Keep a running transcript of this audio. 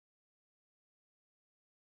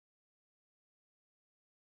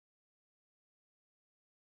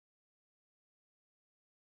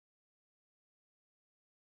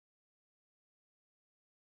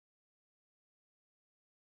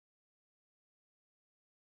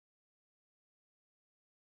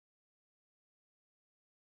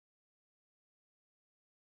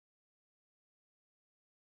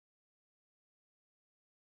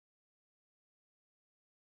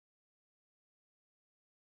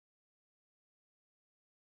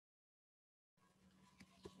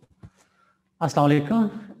Assalamu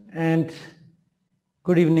alaikum and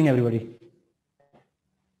good evening, everybody.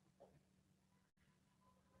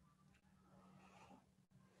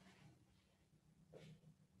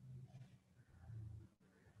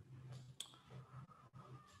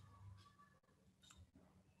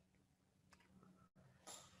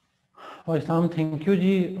 Islam, thank you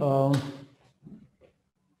ji.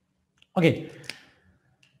 Okay,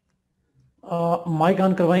 mic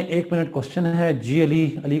on करवाएं. 1 minute question है. जी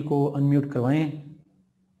अली को unmute करवाएं.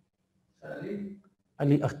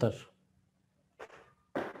 अली अख्तर.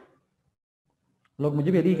 लोग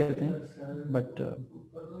मुझे भी अली कहते हैं, बट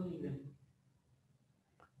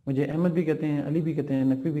मुझे अहमद भी कहते हैं, अली भी कहते हैं,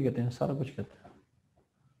 नकवी भी कहते हैं, सारा कुछ कहते हैं.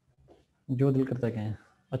 जो दिल करता है कहें.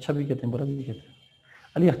 अच्छा भी कहते हैं, बुरा भी कहते हैं.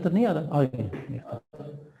 अली अख्तर नहीं आ रहा? आ गए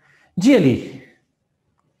जी. अली,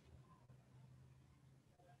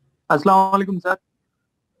 अस्सलाम वालेकुम सर.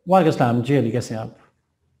 वालेकुम सलाम. जी अली, कैसे हैं आप?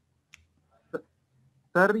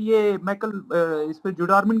 सर ये मैं कल इस पे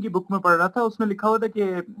जुडारमन की बुक में पढ़ रहा था. उसमें लिखा हुआ था कि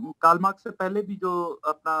कार्ल मार्क्स से पहले भी जो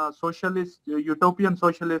अपना सोशलिस्ट, यूटोपियन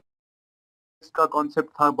सोशलिस्ट का कॉन्सेप्ट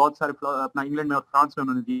था, बहुत सारे अपना इंग्लैंड में और फ्रांस में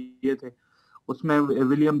उन्होंने दिए थे. उसमें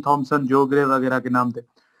विलियम थॉमसन, जो ग्रे वगैरह के नाम थे.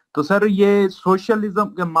 तो सर ये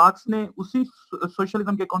सोशलिज्म, मार्क्स ने उसी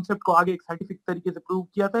सोशलिज्म के कॉन्सेप्ट को आगे एक साइंटिफिक तरीके से प्रूव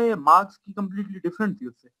किया था, या मार्क्स की कंप्लीटली डिफरेंट थी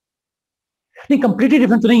उससे? नहीं, कंप्लीटली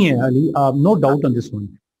डिफरेंट तो नहीं है Ali. No doubt on this one.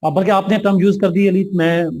 बल्कि आपने टर्म यूज कर दी अली,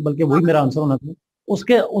 मैं बल्कि वही मेरा आंसर होना था.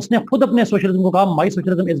 उसने खुद अपने सोशलिज्म को कहा, my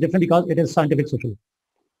socialism is different because it is scientific socialism.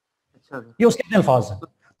 अच्छा, ये उसके अपने अल्फाज हैं.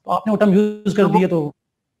 तो आपने वो टर्म यूज कर दिए तो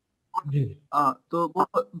जी. तो वो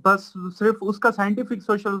बस सिर्फ उसका साइंटिफिक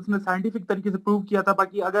सोशल, उसने साइंटिफिक तरीके से प्रूव किया था.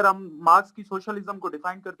 बाकी अगर हम मार्क्स की सोशलिज्म को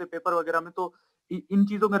डिफाइन करते पेपर वगैरह में, तो इन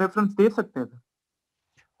चीजों का रेफरेंस दे सकते थे.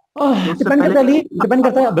 डिपेंड करता है, डिपेंड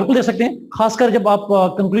करता है. बिल्कुल दे सकते हैं. खासकर जब आप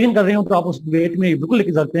कंक्लूजन कर रहे हो तो आप उस वेट में बिल्कुल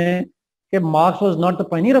लिख सकते हैं कि marks was not the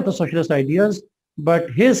Pioneer of the socialist ideas, but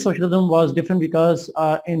his socialism was different because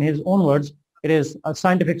in his own words it is a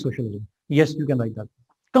scientific socialism. Yes, you can write that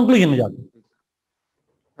conclusion में जाके.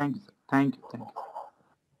 Thank you, thank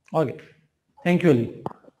you. Okay, thank you Ali.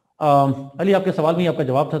 Ali, आपके सवाल में आपका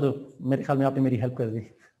जवाब था, तो मेरे ख्याल में आपने मेरी हेल्प कर दी.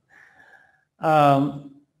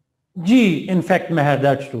 जी, in fact Mehar,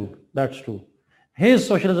 that's true. His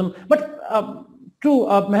socialism, but true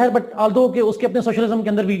Mehar, but although कि उसके अपने सोशलिज्म के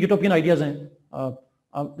अंदर भी यूटोपियन आइडियाज हैं,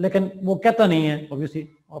 लेकिन वो कहता नहीं है. ऑब्वियसली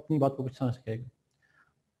अपनी बात को कुछ समझ सकेगा.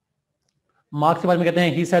 मार्क्स के बारे में कहते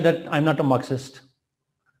हैं, he said that I am not a Marxist.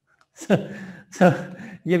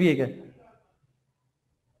 ये भी एक है.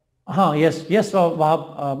 हाँ, यस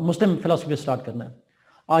वहाँ मुस्लिम फिलोसफी स्टार्ट करना है.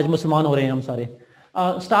 आज मुसलमान हो रहे हैं हम सारे.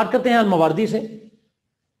 स्टार्ट करते हैं अलमवारदी से.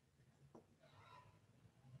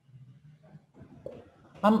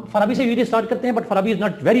 हम फराबी से वीडियो स्टार्ट करते हैं, but फराबी is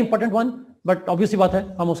not very important one, but obviously बात है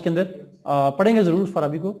हम उसके अंदर पढ़ेंगे जरूर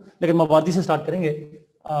फराबी को, लेकिन मवारदी से स्टार्ट करेंगे.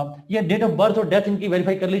 ये डेट ऑफ बर्थ और डेथ इनकी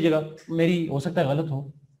वेरीफाई कर लीजिएगा, मेरी हो सकता है गलत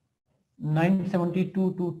हो. 972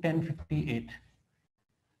 to 1058.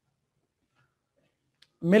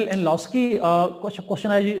 Mill and Laski.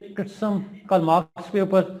 Question है जी, क्रिटिसिज्म कार्ल मार्क्स के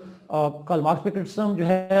ऊपर. कार्ल मार्क्स पे क्रिटिसिज्म जो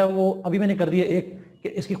है वो अभी मैंने कर दिया एक, कि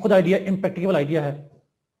इसकी खुद आइडिया इम्प्रैक्टिकल आइडिया है.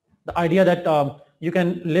 The idea that you can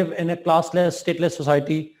live in a classless, stateless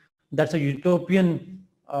society. That's a utopian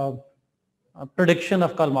prediction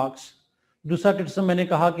of Karl Marx. दूसरा क्रिटिसिज्म मैंने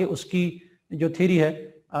कहा कि उसकी जो थ्योरी है,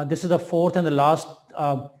 this is the fourth and the last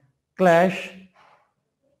clash.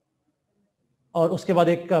 और उसके बाद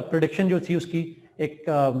एक प्रेडिक्शन जो थी उसकी, एक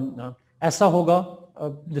ऐसा होगा,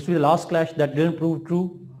 this will be the last clash that didn't prove true.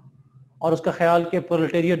 और उसका ख्याल कि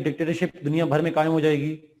प्रोलेटेरियट डिक्टेटरशिप दुनिया भर में कायम हो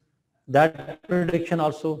जाएगी. That prediction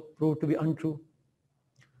also proved to be untrue.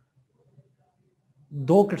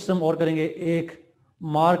 2 criticism और करेंगे. एक,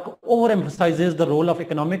 mark over emphasises the role of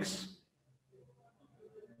economics,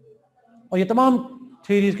 और ये तमाम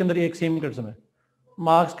थ्योरीज के अंदर एक सेम क्रिटिसिज्म है.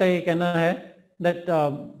 मार्क्स का ये कहना है that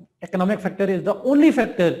economic factor is the only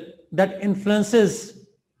factor that influences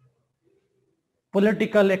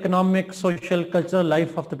political, economic, social, cultural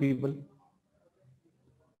life of the people,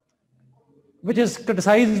 which is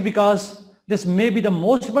criticized because this may be the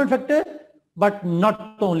most important factor but not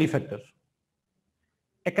the only factor.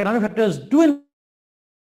 Economic factors do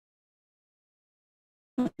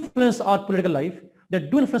influence our political life, they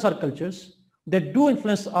do influence our cultures, they do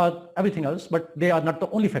influence our everything else, but they are not the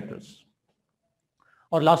only factors.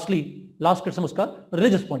 Or lastly, last criticism uska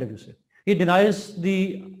religious point of view se. He denies the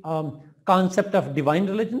concept of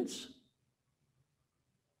divine religions,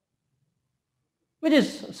 which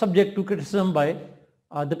is subject to criticism by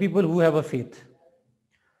the people who have a faith.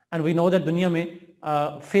 And we know that दुनिया में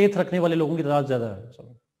faith रखने वाले लोगों की तादाद ज्यादा है. So,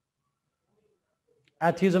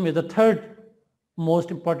 atheism is the third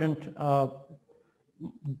most important,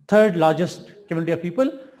 third largest community of people,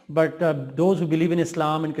 but those who believe in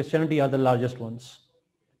Islam and Christianity are the largest ones.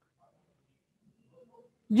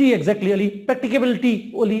 Ji exactly Ali,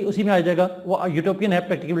 प्रैक्टिकेबिलिटी ओली उसी में आ जाएगा, वो यूटोपियन है,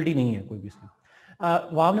 प्रैक्टिकेबिलिटी नहीं है कोई भी इसमें।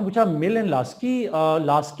 वहाँ आपने पूछा मिल एंड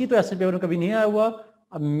लास्की तो ऐसे पेपर में कभी नहीं आया हुआ।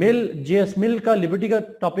 मिल, जेएस मिल का लिबर्टी का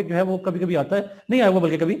टॉपिक जो है वो कभी कभी आता है, नहीं आया हुआ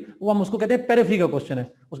बल्कि कभी, वो हम उसको कहते हैं पेरिफेरी का क्वेश्चन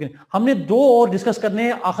है। उसके हमने दो और डिस्कस करने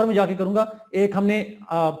हैं, आखिर में जाके करूंगा। एक हमने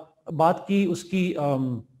बात की उसकी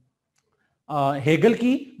हेगल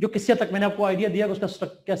की, जो किसी हद तक मैंने आपको आइडिया दिया कि उसका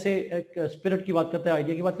कैसे स्पिरिट की बात करता है,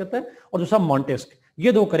 आइडिया की बात करता है, और दूसरा मॉन्टेस्क।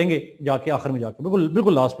 ये दो करेंगे जाके आखिर में जाके, बिल्कुल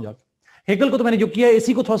बिल्कुल लास्ट में जाके। हेगल को तो मैंने जो किया है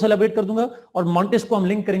इसी को थोड़ा सा एलाबोरेट कर दूंगा, और मॉन्टेस्क को हम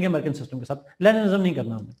लिंक करेंगे अमेरिकन सिस्टम के साथ। लेनिनिज्म नहीं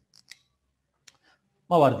करना हमने।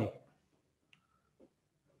 मार्क्सवादी,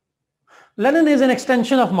 Lenin is an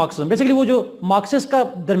extension of Marxism. Basically वो जो मार्क्सिस्ट का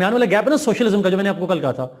दरमियान वाला गैप है ना सोशलिज्म का, जो मैंने आपको कल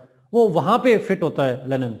कहा था, वो वहां पे फिट होता है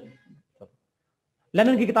लेनिन।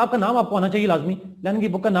 लेनिन की किताब का नाम आपको आना चाहिए लाजमी। लेनिन की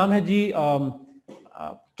बुक का नाम है जी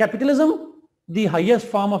capitalism the highest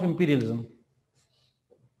form of imperialism.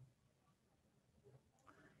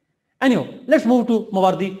 Anyway, let's move to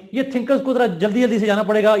मावार्दी। ये थिंकर्स को जरा जल्दी जल्दी से जाना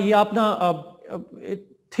पड़ेगा, ये आप ना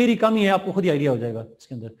थ्योरी कम ही है, आपको खुद ही आइडिया हो जाएगा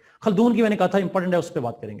इसके अंदर। खलदून की मैंने कहा था इंपॉर्टेंट है, उस पर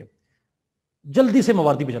बात करेंगे। जल्दी से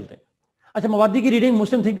मावार्दी पे चलते हैं। अच्छा, मावार्दी की रीडिंग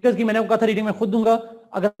मुस्लिम थिंकर्स की मैंने आपको कहा था रीडिंग मैं खुद दूंगा।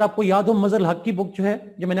 अगर आपको याद हो मजहर हक की बुक जो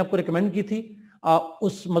है, जो मैंने आपको रिकमेंड की थी,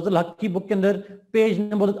 उस मजहर हक की बुक के अंदर पेज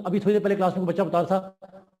नंबर, अभी थोड़ी देर पहले क्लास में बच्चा बता रहा था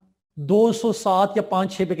 207 या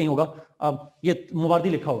 5-6 पे कहीं होगा, ये मावार्दी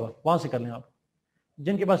लिखा होगा, वहां से कर लें आप।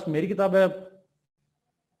 जिनके पास मेरी किताब है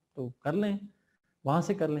तो कर लें, वहां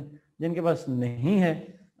से कर लें। जिनके पास नहीं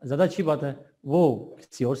है, ज्यादा अच्छी बात है, वो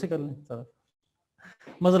किसी और से कर लें,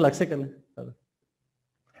 मजहर हक से कर लें।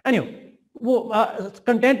 एनीवे, वो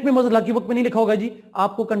कंटेंट में मजहर हक की बुक में नहीं लिखा होगा जी,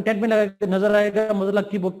 आपको कंटेंट में नजर आएगा मजहर हक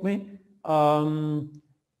की बुक में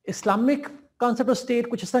इस्लामिक कॉन्सेप्ट ऑफ स्टेट,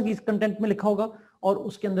 कुछ इस तरह की कंटेंट में लिखा होगा, और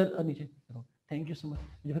उसके अंदर नीचे। थैंक यू सो मच,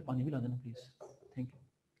 मुझे फिर पानी भी ला देना प्लीज, थैंक यू।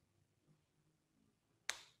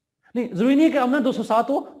 नहीं जरूरी नहीं है कि हमने 207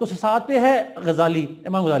 हो, 207 पे है गजाली,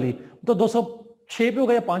 इमाम गजाली, तो 206 पे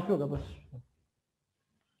होगा या 5 पे होगा, बस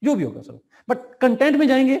जो भी होगा सर। बट कंटेंट में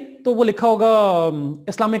जाएंगे तो वो लिखा होगा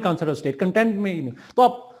Islamic concept of state, content में ही नहीं। तो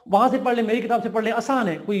आप वहां से पढ़ लें, मेरी किताब से पढ़ लें, आसान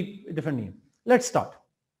है, कोई डिफरेंट नहीं है। Let's start.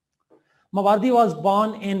 मावार्दी was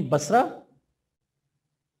born in Basra.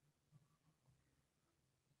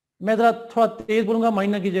 मैं जरा थोड़ा तेज बोलूंगा,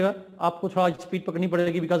 माइंड ना कीजिएगा, आपको थोड़ा स्पीड पकड़नी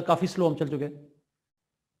पड़ेगी बिकॉज काफी स्लो हम चल चुके हैं।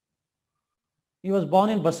 He was born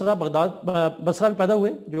in Basra, Baghdad, Basra में पैदा हुए,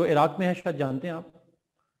 जो इराक में है, शायद जानते हैं आप।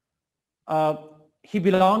 He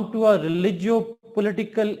belonged to a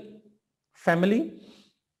religio-political family.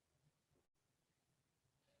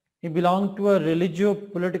 He belonged to a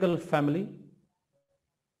religio-political family.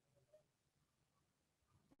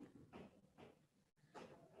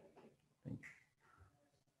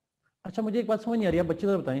 अच्छा, मुझे एक बात समझ नहीं आ रही है, बच्चे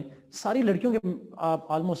तो बताएं, सारी लड़कियों के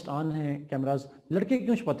ऑलमोस्ट ऑन हैं कैमरास, लड़के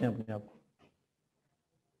क्यों छुपाते हैं अपने आप?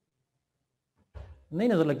 नहीं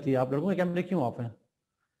नजर लगती है, आप लड़कों के कैमरे क्यों ऑफ हैं?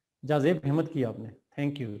 जाजेब हिम्मत की आपने,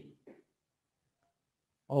 थैंक यू।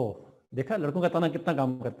 ओह, देखा लड़कों का ताना कितना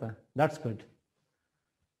काम करता है, दैट्स गुड।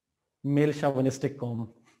 Mail शावनिस्टिक com.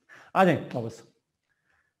 आ जाए वापस,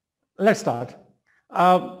 let's start.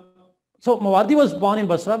 So मावार्दी was born in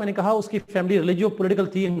Basra. मैंने कहा उसकी फैमिली रिलीजियो पॉलिटिकल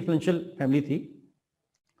थी, इन्फ्लुएंशियल फैमिली थी,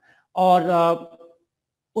 और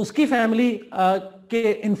उसकी फैमिली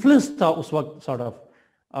के इन्फ्लुएंस था उस वक्त सॉर्ट ऑफ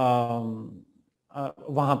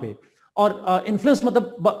वहां पे, और इन्फ्लुएंस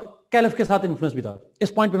मतलब कैलिफ के साथ इन्फ्लुएंस भी था।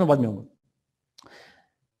 इस पॉइंट पे मैं बाद में आऊंगा।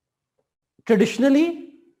 Traditionally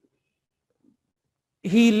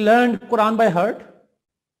he learn Quran by heart.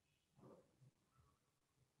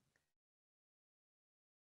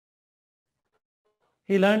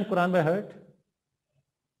 He learned Quran by heart.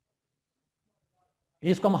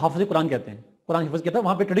 इसको हम हाफिज कुरान कहते हैं, कुरान हिफ्ज कहता है,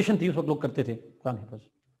 वहां पे ट्रेडिशन थी, उस वक्त लोग करते थे Quran हिफ्ज।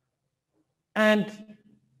 And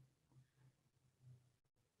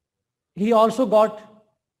he also got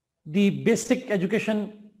the basic education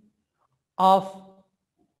of,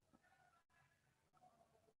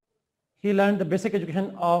 he learned the basic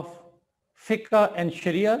education of fiqh and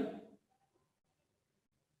sharia.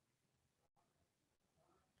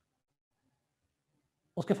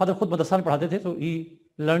 उसके फादर खुद मदरसा में पढ़ाते थे, so he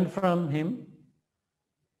learned from him.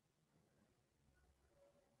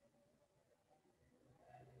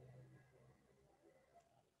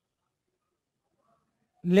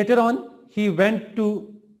 Later on, he went to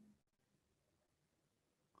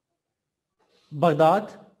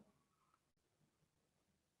Baghdad.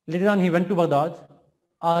 Later on, he went to Baghdad,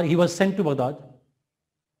 or he was sent to Baghdad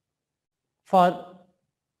for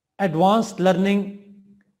advanced learning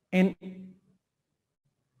in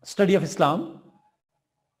study of Islam.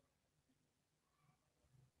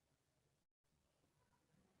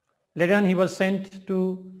 Later on, he was sent to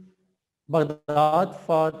Baghdad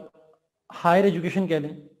for higher education,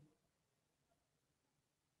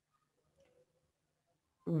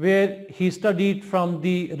 where he studied from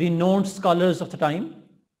the renowned scholars of the time.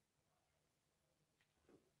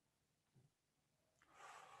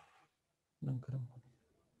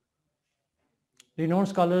 Renowned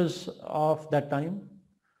scholars of that time.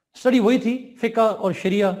 Study वही थी, फिका और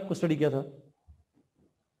शरिया को study किया था.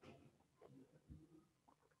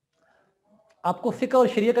 आपको फिका और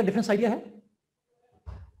शरिया का डिफरेंस आइडिया है?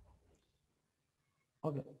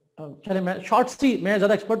 चले, मैं शॉर्ट सी, मैं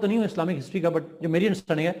ज्यादा एक्सपर्ट तो नहीं हूं इस्लामिक हिस्ट्री का, बट जो मेरी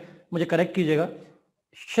अंडरस्टैंडिंग है, मुझे करेक्ट कीजिएगा.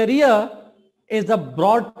 शरिया is the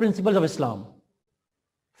broad principles of Islam.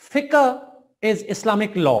 फिका is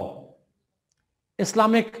Islamic law,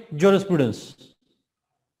 Islamic jurisprudence.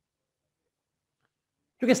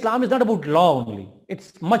 क्योंकि Islam is not about law only,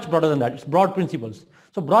 it's much broader then that, it's broad principles.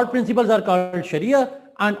 So broad principles are called Shariah,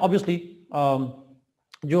 and obviously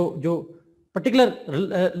जो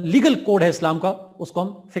particular legal code है इस्लाम का, उसको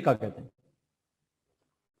हम फिका कहते हैं.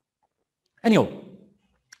 एनीहो,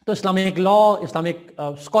 तो इस्लामिक लॉ, इस्लामिक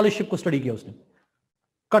स्कॉलरशिप को स्टडी किया उसने.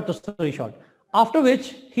 Cut the story short, after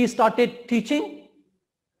which he started teaching.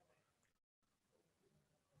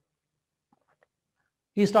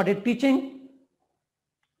 He started teaching.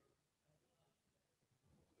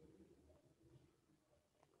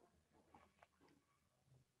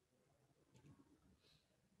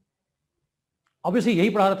 Obviously यही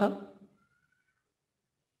पढ़ा रहा था.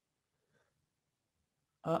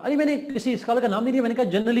 अरे मैंने किसी स्कॉलर का नाम नहीं लिया, मैंने कहा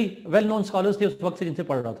जनरली वेल नोन स्कॉलर्स थे उस वक्त से जिनसे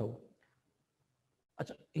पढ़ रहा था वो.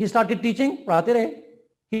 अच्छा, ही स्टार्टेड टीचिंग, पढ़ाते रहे.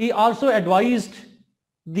 ही also advised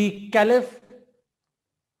the caliph.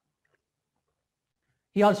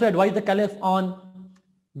 He also advised the caliph on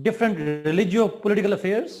different religio-political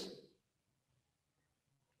affairs.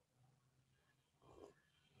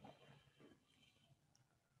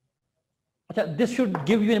 अच्छा, this should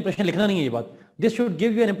give you an impression, लिखना नहीं है ये बात, this should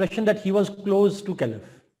give you an impression that he was close to caliph.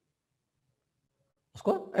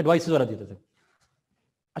 उसको advices वगैरह देते थे.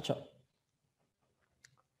 अच्छा,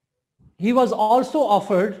 he was also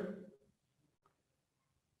offered,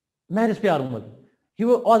 मैं इस पे आ रहा हूँ, he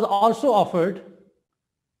was also offered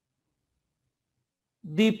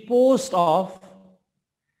the post of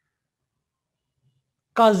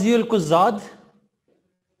Qazi al-Quzzad.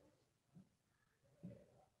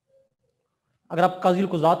 अगर आप काजी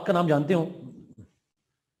al-Quzzad का नाम जानते हो,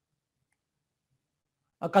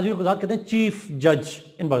 काजी al-Quzzad कहते हैं चीफ जज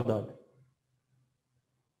इन बगदाद.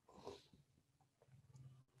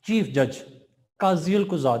 चीफ जज काजी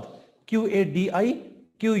al-Quzzad,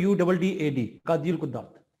 QADIQUDDAD, काजी al-Quzzad.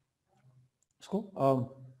 इसको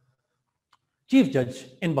chief judge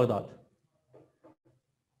in Baghdad,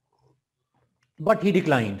 but he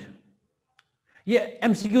declined. ये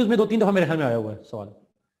MCQs में 2-3 दफा मेरे ख्याल में आया हुआ है सवाल.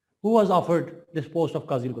 Who was offered this post of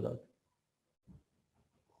Qazi al-Quddad?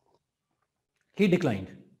 He declined.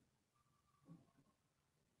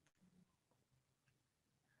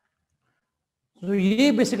 So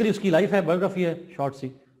ये बेसिकली उसकी लाइफ है, बायोग्राफी है, शॉर्ट सी.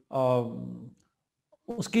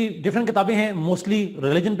 उसकी डिफरेंट किताबें हैं, मोस्टली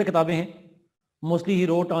रिलीजन पे किताबें हैं. Mostly he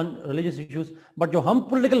wrote on religious issues, but जो हम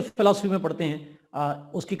पॉलिटिकल फिलॉसफी में पढ़ते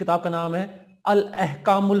हैं, उसकी किताब का नाम है अल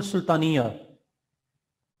अहकामुल सुल्तानिया.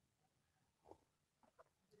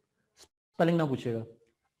 स्पेलिंग ना पूछिएगा,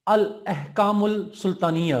 अल अहकामुल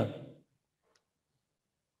सुल्तानिया.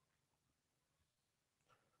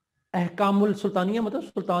 अहकामुल सुल्तानिया मतलब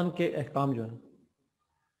सुल्तान के अहकाम जो है,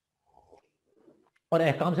 और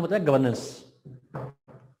अहकाम से मतलब है गवर्नेंस.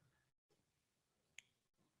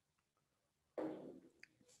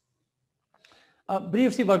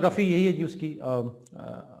 ब्रीफ सी बायोग्राफी यही है जी उसकी,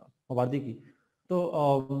 मवार्दी की. तो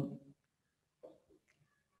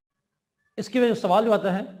इसकी वजह से सवाल जो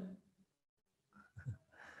आता है,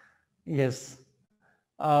 यस,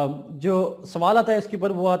 जो सवाल आता है इसके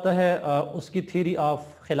ऊपर, वो आता है उसकी थ्योरी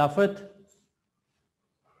ऑफ खिलाफत,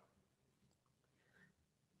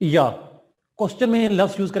 या क्वेश्चन में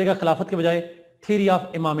लफ्ज यूज करेगा खिलाफत के बजाय थ्योरी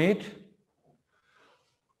ऑफ इमामेट.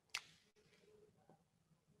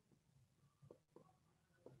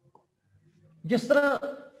 जिस तरह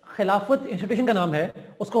खिलाफत इंस्टीट्यूशन का नाम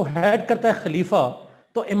है, उसको हेड करता है खलीफा,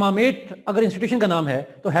 तो इमामेट अगर इंस्टीट्यूशन का नाम है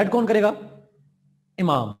तो हेड कौन करेगा?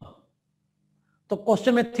 इमाम. तो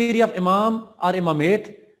क्वेश्चन में थ्योरी ऑफ इमाम और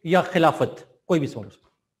इमामेट या खिलाफत, कोई भी सवाल,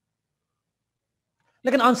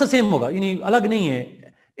 लेकिन आंसर सेम होगा, यानी अलग नहीं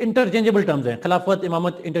है, इंटरचेंजेबल टर्म्स हैं. खिलाफत,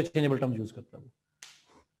 इमामत इंटरचेंजेबल टर्म्स यूज करता है.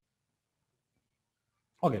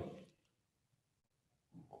 ओके,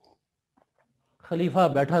 खलीफा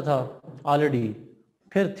बैठा था ऑलरेडी,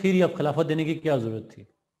 फिर थ्योरी ऑफ खिलाफत देने की क्या जरूरत थी?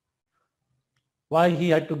 Why he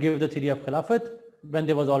had to give the theory of खिलाफत when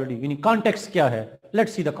there was already, यानी context क्या है?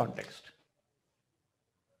 Let's see the context.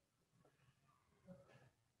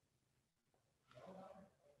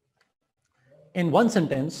 In one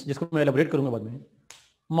sentence, जिसको मैं elaborate करूंगा बाद में,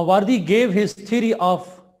 मवारदी gave his theory of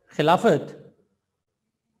खिलाफत.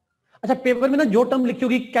 अच्छा, पेपर में ना जो टर्म लिखी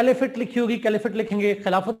होगी, कैलिफेट लिखी होगी, कैलिफेट लिखेंगे,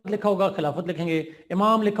 खिलाफत लिखा होगा, खिलाफत लिखेंगे,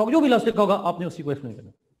 इमाम लिखा होगा, जो भी लफ्ज लिखा होगा आपने उसी को एक्सप्लेन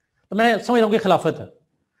करना. तो मैं समझ रहा हूँ कि खिलाफत है.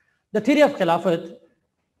 द थ्योरी ऑफ खिलाफत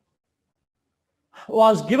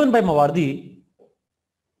was given by Mawardi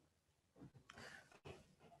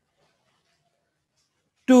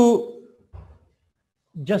to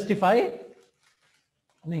justify.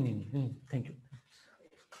 नहीं,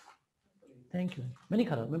 थैंक यू, मैं नहीं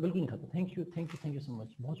खा रहा, मैं बिल्कुल नहीं खाता. थैंक यू सो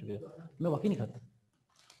मच, बहुत शुक्रिया, मैं वाकई नहीं खाता.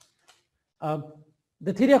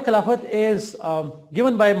 The theory of Khilafat is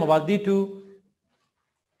given by Mawardi to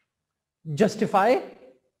justify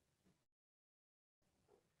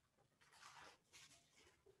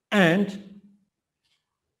and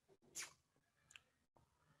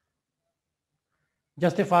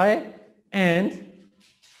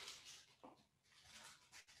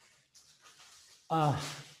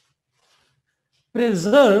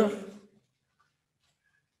preserve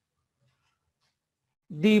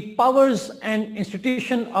the powers and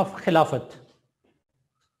institution of Khilafat.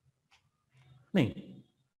 नहीं,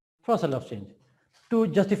 थोड़ा सा लफ्ज change. To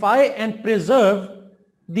justify and preserve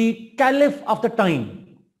the caliph of the time.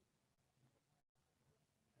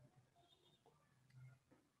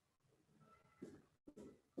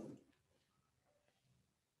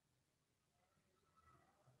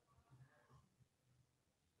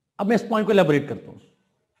 अब मैं इस पॉइंट को एलैबोरेट करता हूं.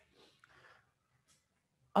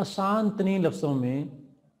 आसान तरीन लफ्जों में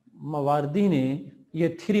मवारदी ने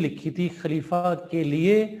यह थ्योरी लिखी थी खलीफा के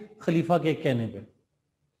लिए, खलीफा के कहने पे,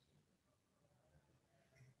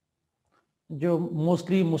 जो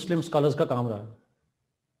मोस्टली मुस्लिम स्कॉलर्स का काम रहा,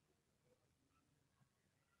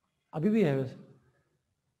 अभी भी है वैसे,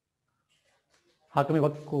 हाकिम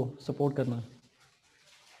वक्त को सपोर्ट करना.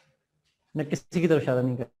 मैं किसी की तरफ इशारा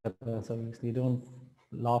नहीं कर रहा सब, इसलिए डोंट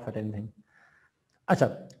laugh at anything. अच्छा,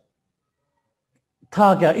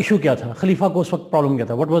 था क्या इशू, क्या था खलीफा को उस वक्त, प्रॉब्लम क्या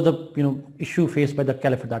था? What was the issue faced by the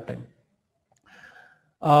caliph at that time?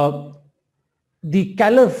 The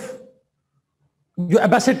caliph, जो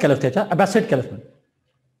अब्बासिड कैलिफ थे, अच्छा अब्बासिड कैलिफ में,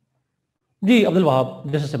 जी Abdul Wahab,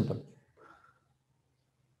 this is simple.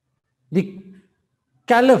 The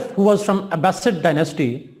caliph who was from अब्बासिड dynasty,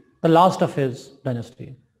 the last of his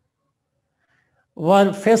dynasty,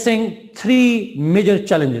 were facing three major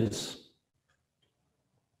challenges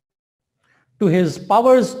to his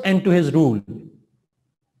powers and to his rule.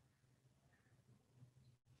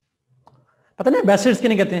 पता नहीं अब्बासिड्स क्या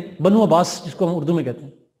नहीं कहते हैं, बनु अब्बास जिसको हम उर्दू में कहते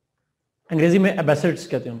हैं, अंग्रेजी में अब्बासिड्स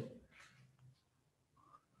कहते हैं.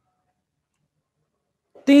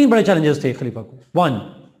 तीन बड़े चैलेंजेस थे खलीफा को. वन,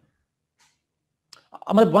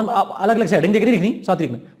 मतलब वन अलग अलग से हेडिंग देख रही लिखनी, साथ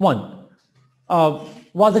लिखना. One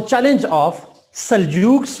was the challenge of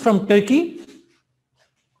Seljuks from Turkey.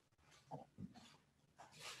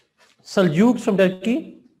 Seljuks from Turkey,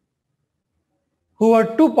 who are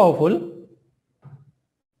too powerful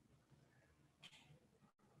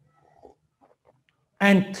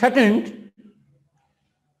and threatened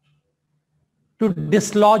to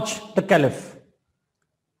dislodge the caliph.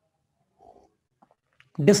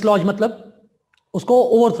 Dislodge मतलब उसको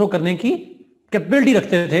ओवरथ्रो करने की कैपेबिलिटी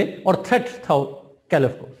रखते थे और थ्रेट था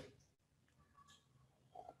कैलिफ को.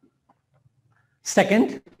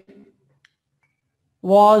 Second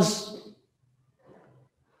was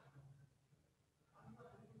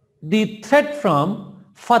the threat from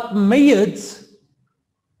Fatimids,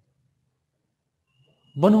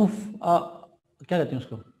 बनु क्या कहते हैं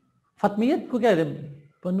उसको, फातमियत को क्या कहते हैं,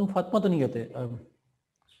 बनु फातिमा तो नहीं कहते,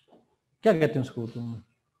 क्या कहते हैं उसको तुम,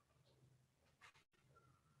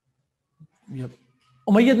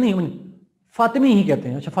 उमैयद नहीं, फातिमी ही कहते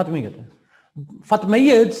हैं. अच्छा, फातिमी कहते हैं.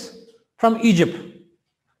 फातमियद्स from Egypt.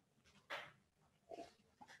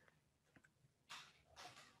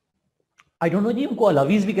 I don't know जी, उनको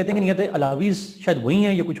अलावीज भी कहते हैं कि नहीं कहते. अलावीज शायद वही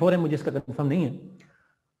हैं या कुछ और है, मुझे इसका कंफर्म नहीं है.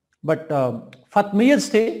 बट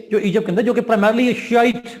फातमियद्स थे जो इजिप्ट के अंदर, जो कि प्राइमरली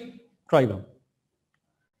शियाइट ट्राइब है.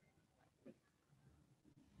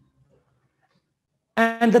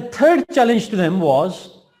 And the third challenge to them was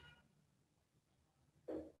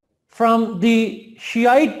from the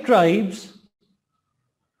Shiite tribes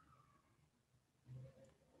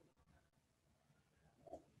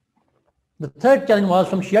The third challenge was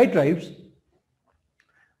from Shiite tribes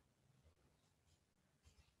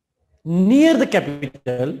near the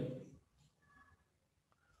capital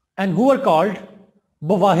and who were called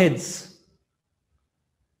Buwahids.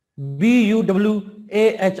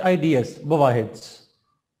 Buwahids, Buwahids.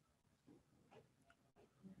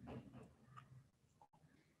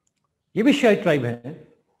 ये भी Shiite tribe है.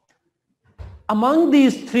 Among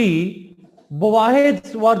these three,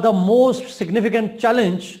 Buwahids were the most significant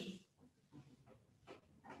challenge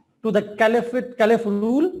to the caliph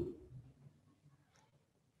rule.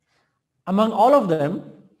 Among all of them,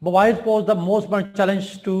 Buwahids posed the most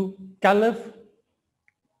challenge to caliph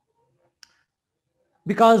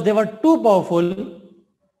because they were too powerful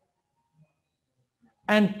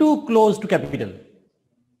and too close to capital.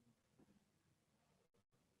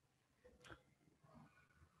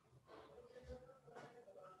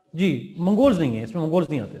 Ji Mongols नहीं है, इसमें Mongols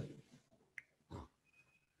नहीं आते.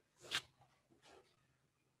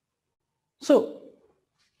 So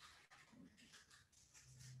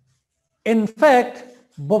in fact,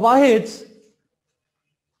 Buwahids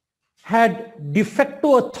had de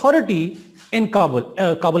facto authority in Kabul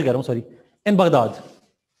कह रहा हूं, sorry, in Baghdad.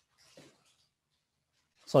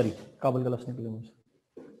 Sorry, Kabul का लफ्ज निकले मुझे.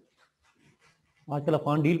 आजकल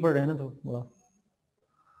अफगान डील पड़ रहे हैं ना, तो बड़ा,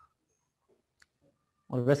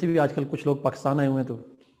 और वैसे भी आजकल कुछ लोग पाकिस्तान आए हुए हैं. तो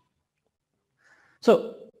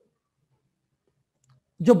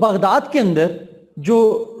जो बगदाद के अंदर जो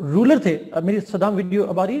रूलर थे, अब मेरी सदाम वीडियो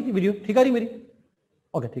अब आ रही है, वीडियो ठीक आ रही मेरी?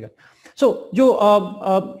 ओके, ठीक है. जो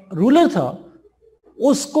रूलर था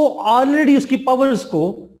उसको ऑलरेडी उसकी पावर्स को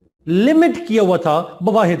लिमिट किया हुआ था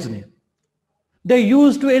बवाहिद्स ने. They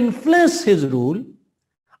used to influence his rule.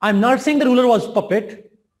 I am not saying the ruler was puppet.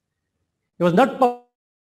 He was not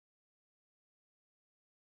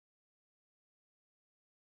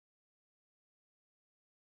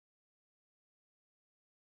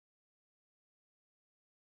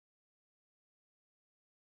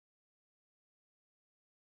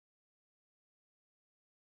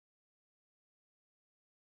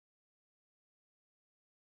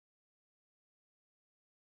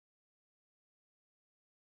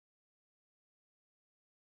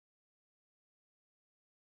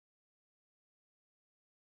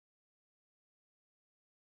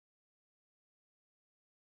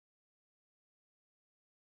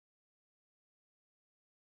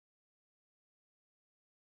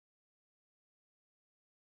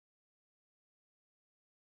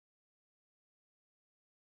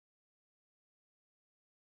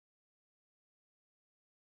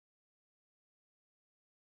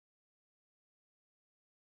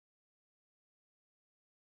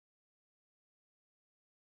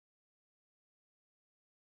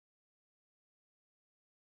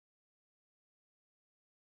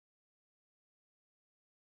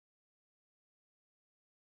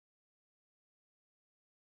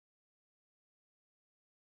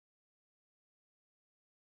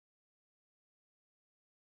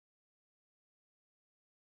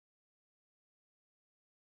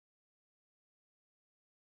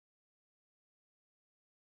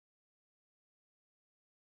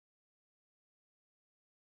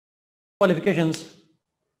qualifications.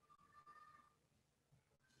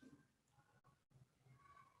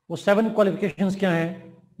 वो 7 क्वालिफिकेशंस क्या हैं,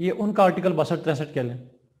 ये उनका आर्टिकल 62-63 कह लें.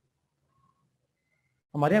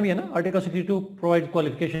 हमारे यहाँ भी है ना, article 62 provide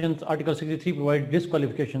qualifications, article 63 provide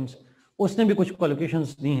disqualifications. उसने भी कुछ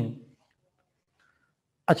क्वालिफिकेशंस दी हैं.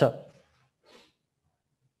 अच्छा,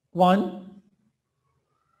 1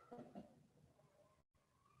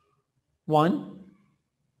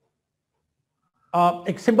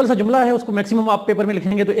 एक सिंपल सा जुमला है, उसको मैक्सिमम आप पेपर में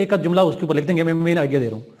लिखेंगे तो एक आध जुमला उसके ऊपर लिख देंगे. मैं मेन आइडिया दे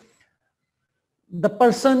रहा हूं. द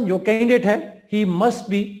पर्सन, जो कैंडिडेट है, he must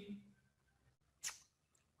be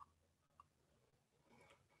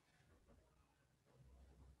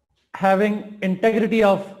having integrity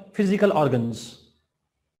of physical organs.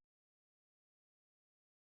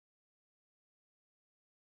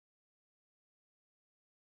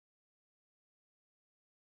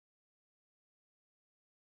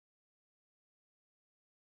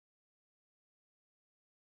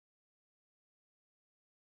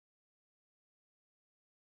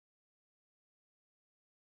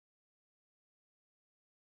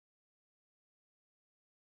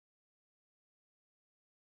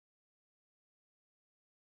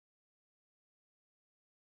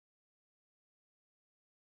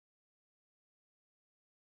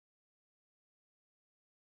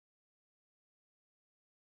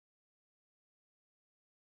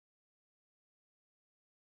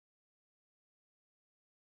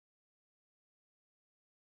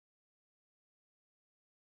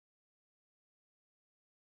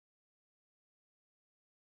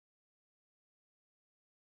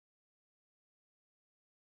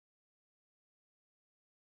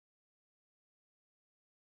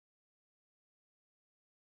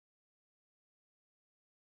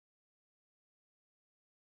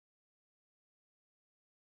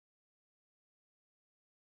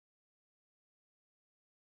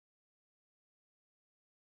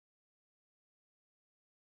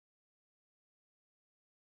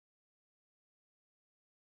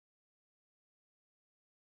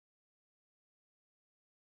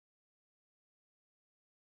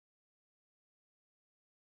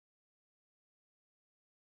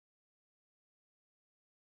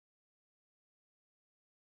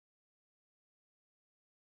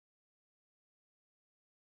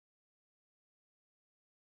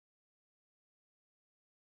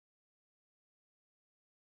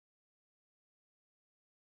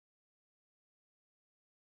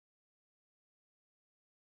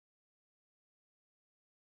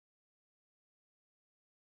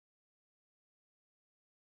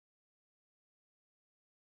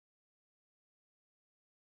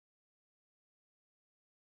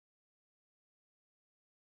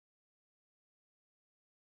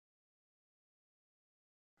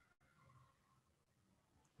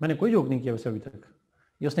 मैंने कोई जोक नहीं किया वैसे अभी तक,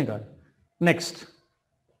 ये उसने कहा। नेक्स्ट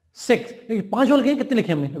 6, 5 बॉल गए, कितने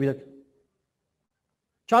लिखे हमने अभी तक?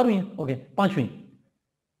 4 हुई हैं, ओके 5वीं।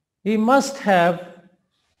 He must have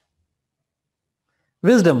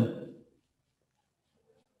wisdom.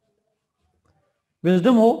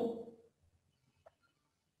 Wisdom हो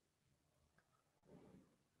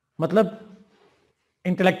मतलब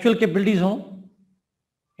इंटेलेक्चुअल कैपेबिलिटीज हो,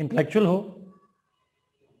 इंटेलेक्चुअल हो,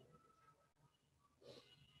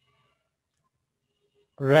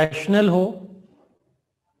 रैशनल हो,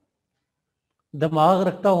 दिमाग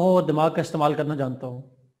रखता हो और दिमाग का इस्तेमाल करना जानता हो।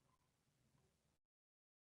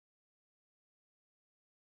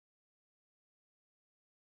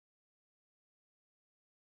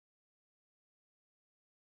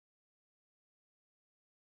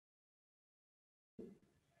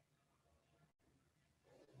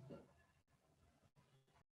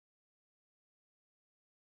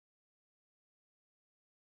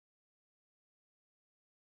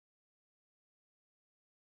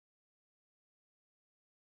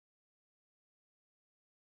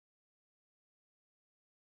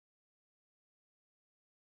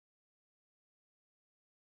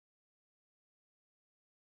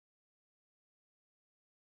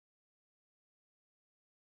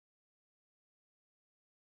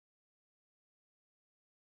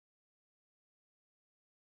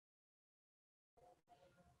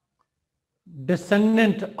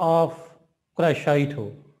 डिसेंडेंट ऑफ क्रैशाइट हो,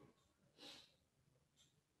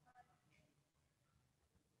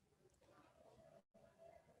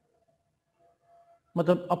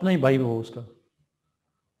 मतलब अपना ही भाई हो उसका,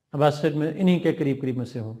 अब्बासिड में इन्हीं के करीब करीब में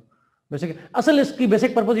से हो। बेसिक असल इसकी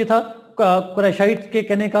बेसिक पर्पस ये था, कुरैशाइट के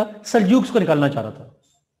कहने का सल्जूक्स को निकालना चाह रहा था।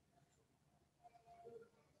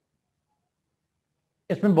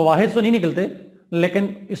 इसमें बवाहिद तो नहीं निकलते,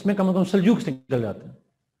 लेकिन इसमें कम से कम सल्जूक्स निकल जाते हैं,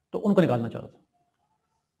 तो उनको निकालना चाह रहा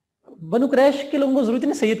था। बनु कुरैश के लोगों को जरूरत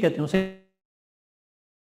नहीं सैयद कहते हैं उसे,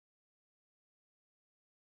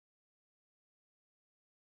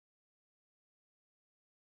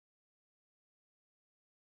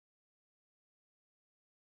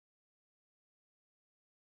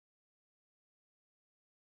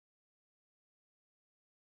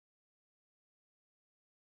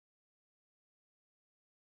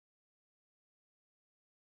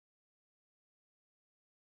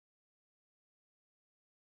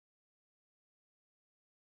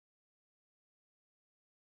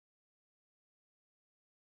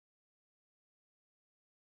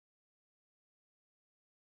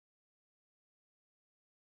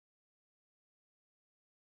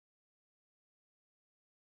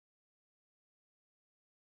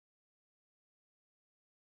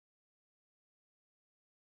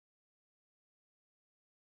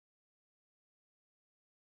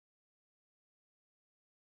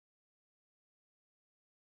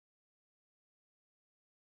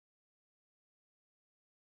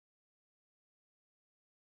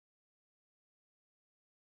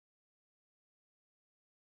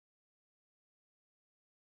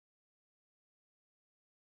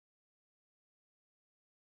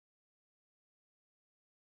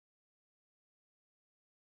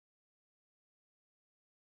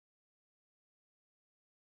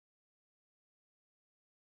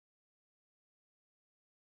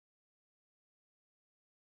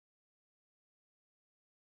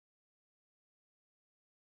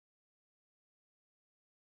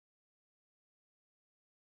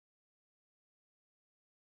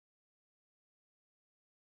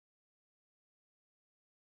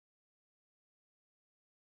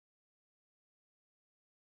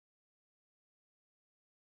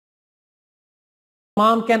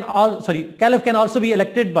 Caliph can also be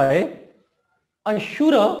elected by a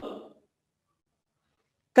shura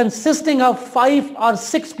consisting of 5 or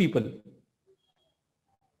 6 people.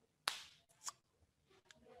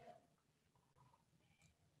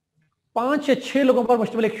 पांच या 6 लोगों पर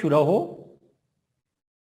मुश्तमिल एक शूरा हो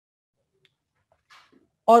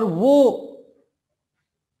और वो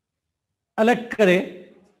इलेक्ट करे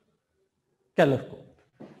कैलिफ को।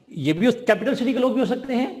 ये भी उस कैपिटल सिटी के लोग भी हो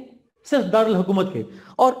सकते हैं, सिर्फ दारुल हुकूमत के,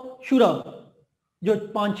 और शूरा जो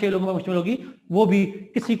 5-6 लोगों पर मुश्तमिल होगी वो भी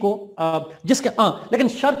किसी को जिसके लेकिन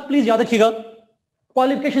शर्त प्लीज याद रखिएगा,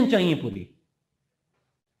 क्वालिफिकेशन चाहिए पूरी।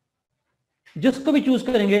 जिसको भी चूज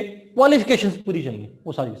करेंगे क्वालिफिकेशन पूरी चाहिए,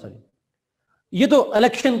 वो सारी सारी। ये तो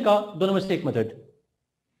इलेक्शन का दोनों में से एक मेथड।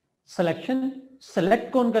 सिलेक्शन,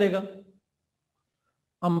 सेलेक्ट कौन करेगा,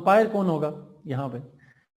 अंपायर कौन होगा यहां पे।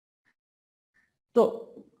 तो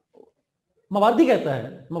मवार्दी कहता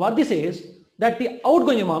है, मवार्दी सेज दैट द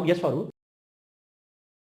आउटगोइंग इमाम, yes Farooq,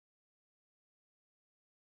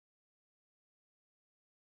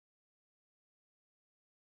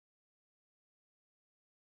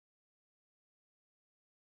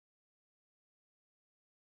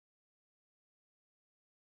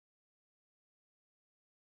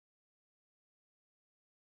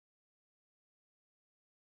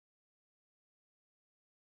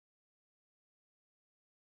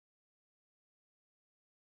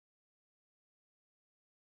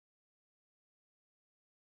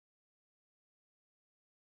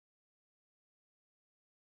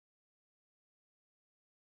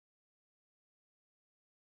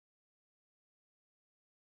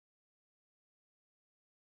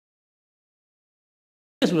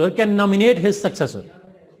 ruler can nominate his successor,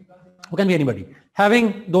 who can be anybody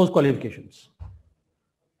having those qualifications.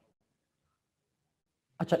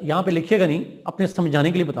 अच्छा, यहां पे लिखिएगा नहीं, अपने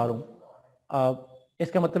समझाने के लिए बता रहा हूं।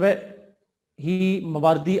 इसका मतलब है ही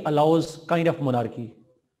मवारदी अलाउज काइंड ऑफ मोनार्की,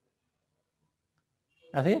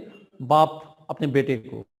 ऐसे बाप अपने बेटे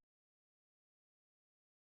को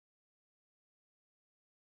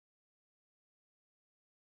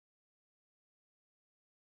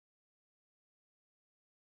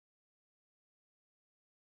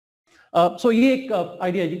सो ये एक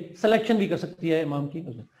आइडिया जी, सिलेक्शन भी कर सकती है इमाम की।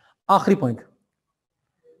 आखिरी point,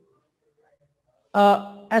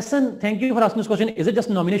 Asan, thank you for asking this question. Is it just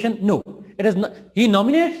nomination? No, it is not. He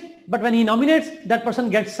nominates, but when he nominates, that person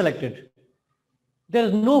gets selected. There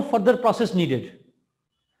is no further process needed.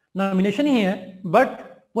 Nomination ही है, but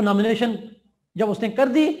वो nomination जब उसने कर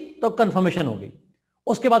दी तो confirmation हो गई,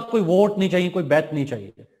 उसके बाद कोई वोट नहीं चाहिए, कोई बैत नहीं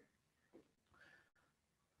चाहिए।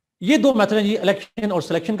 ये दो मेथड हैं जी, इलेक्शन और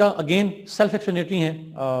सिलेक्शन का। अगेन सेल्फ एक्सप्लेनेटरी है।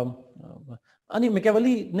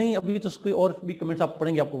 मैकेवली नहीं, अभी तो कोई और भी कमेंट्स आप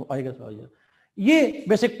पढ़ेंगे आपको आएगा सवाल। ये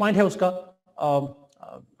बेसिक पॉइंट है उसका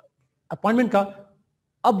अपॉइंटमेंट का।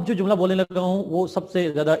 अब जो जुमला बोलने लगा हूं वो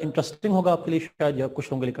सबसे ज्यादा इंटरेस्टिंग होगा आपके लिए शायद, या कुछ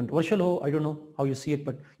लोगों के लिए कंट्रोवर्शियल हो, I don't know how you see it,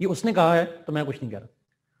 but ये उसने कहा है तो मैं कुछ नहीं कह रहा।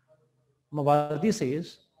 मवारदी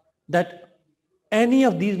says that any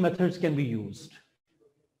of these methods can be used,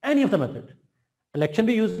 any of the method. Election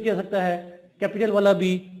भी यूज किया सकता है, कैपिटल वाला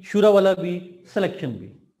भी, शूरा वाला भी, सिलेक्शन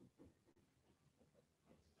भी,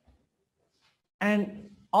 and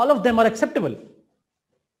all of them are acceptable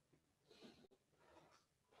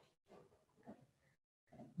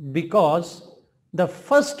because the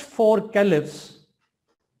first 4 caliphs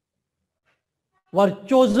were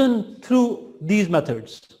chosen through these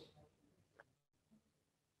methods.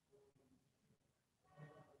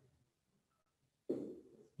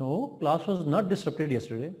 No, class was not disrupted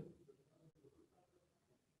yesterday.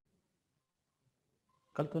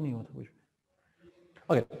 कल तो नहीं हुआ था कुछ।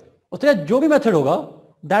 ओके, उसका जो भी मेथड होगा,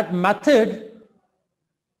 that method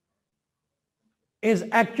is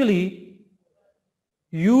actually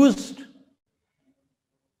used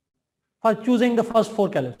for choosing the first 4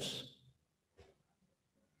 caliphs.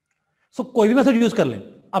 So कोई भी मेथड यूज कर लें।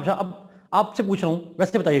 अब आपसे पूछ रहा हूं,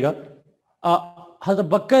 वैसे बताइएगा, हज़रत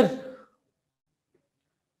बकर,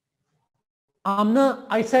 आमना,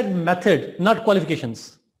 I said method, not qualifications.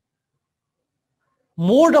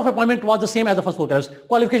 Mode of appointment was the same as the first 4 caliphs.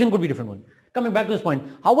 Qualification could be different one. Coming back to this point,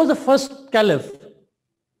 how was the first caliph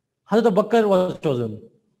Hazrat Abu Bakr was chosen?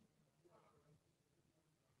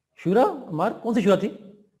 शूरा, अमर, कौन सी शूरा थी?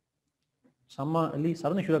 सामा, अली,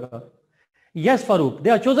 सारों ने शूरा कहा। Yes, Farooq,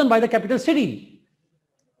 they are chosen by the capital city.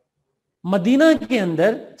 Medina के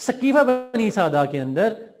अंदर, सकीफा बनी सादा के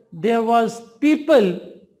अंदर, there was people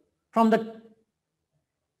from the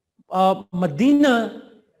Medina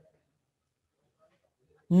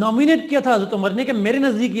nominate किया था हज़रत उमर ने कि मेरे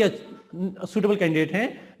नजदीक ये suitable candidate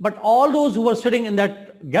हैं, but all those who were sitting in that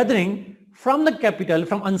gathering from the capital,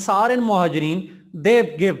 from Ansar and Muhajirin, they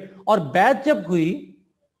gave. और बैत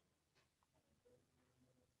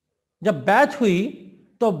जब बैत हुई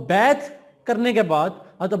तो बैत करने के बाद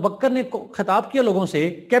हज़रत बकर ने खिताब किया लोगों से,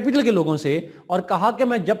 कैपिटल के लोगों से, और कहा कि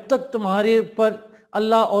मैं जब तक तुम्हारे पर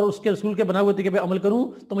अल्लाह और उसके रसूल के बनाए हुए तरीके पे अमल करूं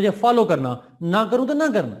तो मुझे फॉलो करना, ना करूं तो ना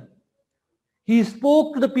करना। He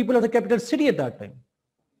spoke to the people of the capital city at that time.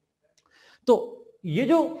 तो ये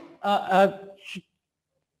जो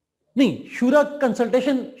नहीं, शूरा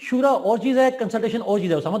कंसल्टेशन, शूरा और चीज है, कंसल्टेशन और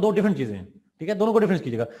चीज है, उसामा, दो डिफरेंट चीजें हैं, ठीक है, दोनों को डिफरेंस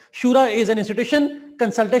कीजिएगा। शूरा is an institution,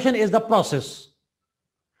 consultation is the process,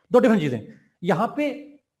 दो डिफरेंट चीजें। यहां पे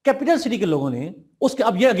कैपिटल सिटी के लोगों ने उसके,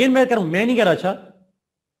 अब ये अगेन मैं कह रहा हूं, मैं नहीं कह रहा, अच्छा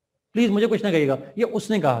प्लीज मुझे कुछ ना कहिएगा, ये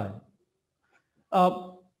उसने कहा है।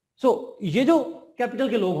 सो ये जो कैपिटल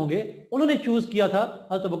के लोग होंगे उन्होंने चूज किया था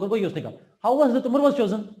हज़रत अबू बकर को, ये उसने कहा। हाउ वाज हज़रत Umar was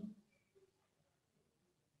chosen?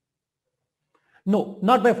 No,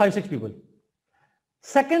 not bye 5-6 people.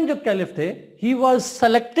 Second जो कैलिफ थे, he was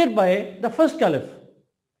selected by the first caliph.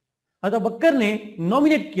 हज़रत अबू बकर ने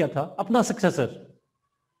नॉमिनेट किया था अपना सक्सेसर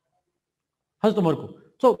हज़रत उमर को,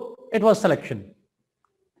 so it was selection.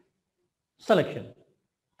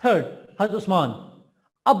 Third, हज़रत उस्मान,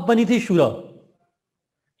 अब बनी थी शूरा,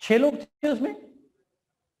 6 लोग थे उसमें,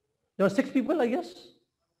 there were 6 people, I guess,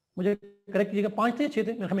 मुझे करेक्ट कीजिएगा, 5 थे, 6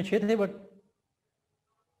 थे, मेरे ख्याल में 6 थे, बट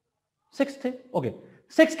 6 थे, ओके,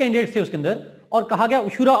 6 कैंडिडेट थे उसके अंदर, और कहा गया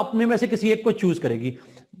शूरा अपने में से किसी एक को चूज करेगी।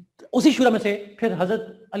 उसी शूरा में से फिर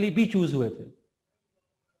हजरत अली भी चूज हुए थे।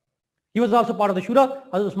 He was also part of the शूरा,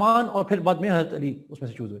 हजरत उस्मान, और फिर बाद में हजरत अली उसमें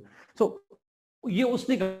से चूज हुए। सो ये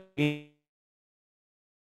उसने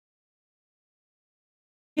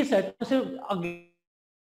सिर्फ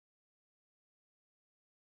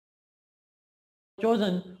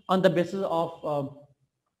chosen on the basis of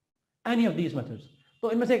any of these methods.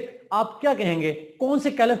 तो इनमें से आप क्या कहेंगे, कौन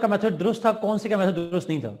से कैलिफ का मेथड दुरुस्त था, कौन से का मेथड दुरुस्त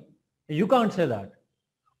नहीं था? You can't say that.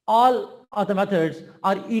 All other methods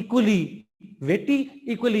are equally weighty,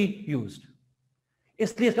 equally used.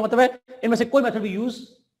 इसलिए इसका मतलब है इनमें से कोई मेथड भी यूज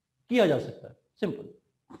किया जा सकता है. सिंपल.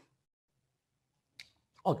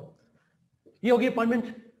 ओके, ये होगी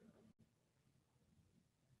अपॉइंटमेंट.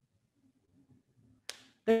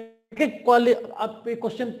 अब एक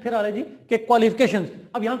क्वेश्चन फिर आ रहा है जी कि क्वालिफिकेशन.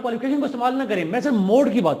 अब यहां क्वालिफिकेशन को इस्तेमाल ना करें, मैं सिर्फ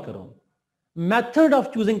मोड की बात कर रहा हूं. मेथड ऑफ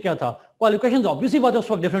चूजिंग क्या था, क्वालिफिकेशंस ऑब्वियसली बात है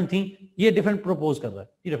उस वक्त डिफरेंट थी, ये डिफरेंट प्रपोज कर रहा है,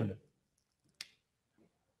 ये डिफरेंट है.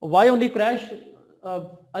 वाई ओनली क्रैश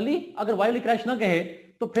अली, अगर वाई ओनली क्रैश ना कहे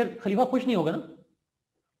तो फिर खलीफा खुश नहीं होगा ना.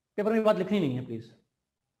 पेपर में बात लिखनी नहीं है प्लीज.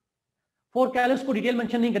 फोर कैलिफ्स को डिटेल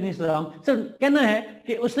मेंशन नहीं करनी, सिर्फ कहना है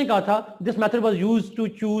कि उसने कहा था this method was used to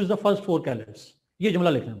choose the first four caliphs. ये जुमला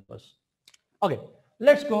लिखना है बस. Okay,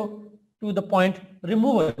 let's go to the point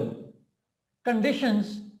removal.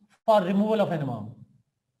 Conditions for removal of N इमाम,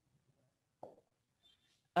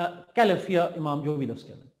 कैलिफ या इमाम जो भी लफ्ज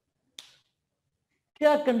कह रहे हैं.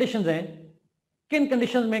 क्या कंडीशंस हैं, किन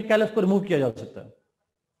कंडीशंस में कैलिफ को रिमूव किया जा सकता है?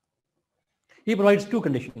 He provides two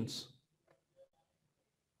conditions.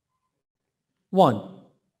 One,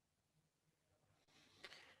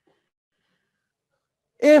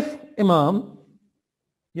 if imam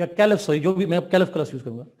या caliph, sorry, जो भी मैं caliph का लफ्ज यूज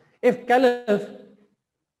करूंगा, if caliph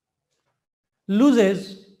loses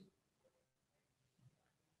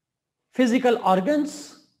physical organs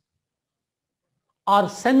or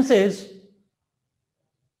senses,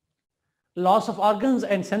 loss of organs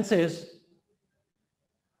and senses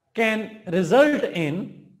can result in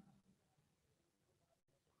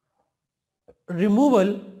removal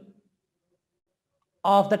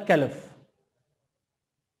of that caliph.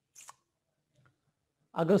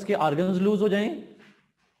 अगर उसके ऑर्गन्स लूज हो जाएं,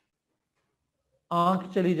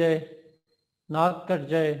 आंख चली जाए, नाक कट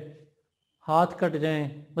जाए, हाथ कट जाएं,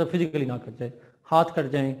 मतलब फिजिकली नाक कट जाए, हाथ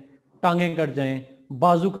कट जाएं, टांगें कट जाएं,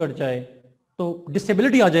 बाजू कट जाए, तो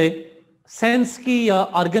डिसेबिलिटी आ जाए, सेंस की या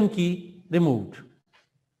ऑर्गन की रिमूव्ड.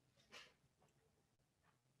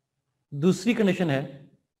 दूसरी कंडीशन है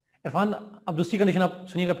इरफान, अब दूसरी कंडीशन आप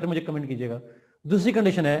सुनिएगा फिर मुझे कमेंट कीजिएगा. दूसरी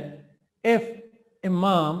कंडीशन है इफ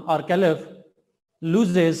इमाम और caliph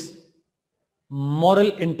loses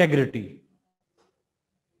moral integrity,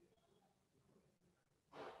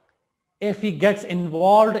 if he gets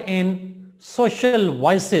involved in social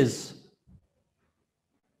vices,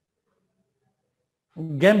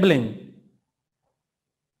 gambling,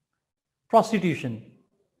 prostitution,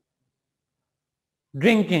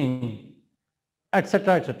 drinking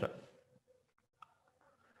etcetera etcetera,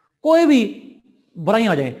 कोई भी बुराई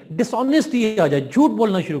आ जाए, डिसऑनेस्टी आ जाए, झूठ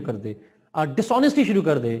बोलना शुरू कर दे, डिसऑनेस्टी शुरू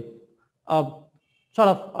कर दे,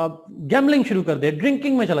 गैम्बलिंग शुरू कर दे,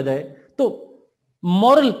 ड्रिंकिंग में चला जाए, तो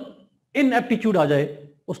मॉरल इनएप्टीट्यूड आ जाए,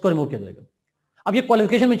 उसको रिमूव किया जाएगा. अब ये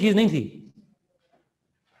क्वालिफिकेशन में चीज नहीं थी,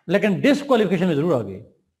 लेकिन डिसक्वालिफिकेशन में जरूर आ गई.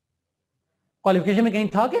 क्वालिफिकेशन में कहीं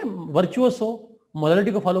था कि वर्चुअस हो,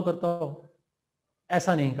 मोरालिटी को फॉलो करता हो,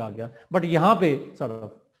 ऐसा नहीं कहा गया. बट यहां पे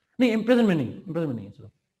नहीं, इम्प्रिजनमेंट नहीं है.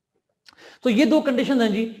 तो ये दो कंडीशन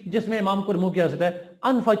हैं जी जिसमें इमाम को रिमूव किया जा सकता है.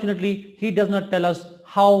 Unfortunately he does not tell us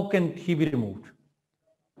how can he be removed.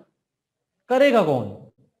 करेगा कौन?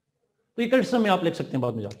 तो ये क्रिटिसिज्म में आप लिख सकते हैं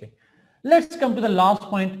बाद में जाके. Let's come to the last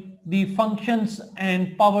point, the functions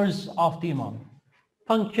and powers of the इमाम.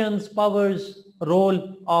 Functions, powers,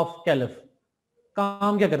 role of caliph.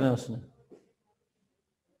 काम क्या करना है उसने?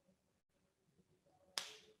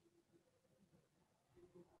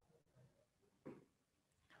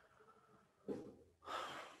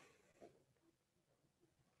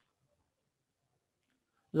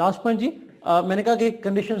 लास्ट पॉइंट जी, मैंने कहा कि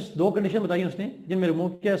कंडीशंस, दो कंडीशन बताई उसने जिनमें रिमूव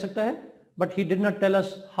किया जा सकता है, but he did not tell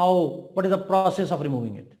us how, what is the process of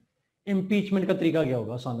removing it. Impeachment का तरीका क्या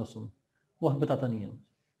होगा आसान दोस्तों, वो हम बताता नहीं है.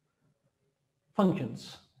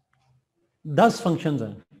 फंक्शंस 10 फंक्शंस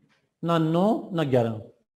हैं, ना 9 ना 11.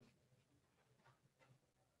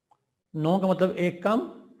 9 का मतलब एक कम,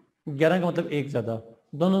 11 का मतलब एक ज्यादा,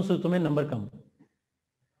 दोनों सूरतों में नंबर कम.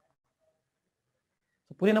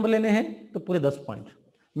 तो पूरे नंबर लेने हैं तो पूरे 10 पॉइंट.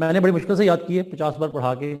 मैंने बड़ी मुश्किल से याद किए, 50 बार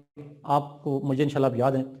पढ़ा के, आपको मुझे इंशाल्लाह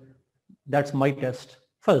याद है. That's my test.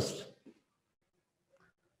 First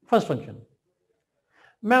function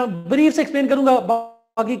मैं ब्रीफ से एक्सप्लेन करूंगा,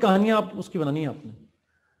 बाकी कहानियां आप उसकी बनानी है आपने.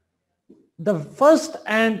 The first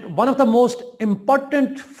and one of the most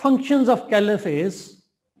important functions of caliph is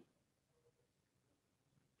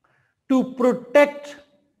to protect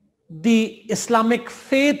the Islamic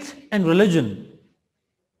faith and religion.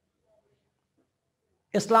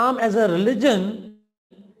 Islam as a religion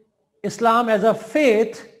Islam as a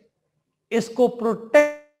faith इसको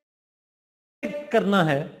प्रोटेक्ट करना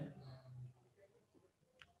है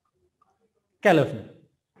कैलिफ ने।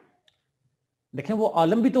 देखें वो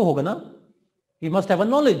आलम भी तो होगा ना, he must have a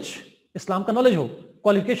knowledge, इस्लाम का नॉलेज हो,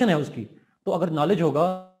 क्वालिफिकेशन है उसकी। तो अगर नॉलेज होगा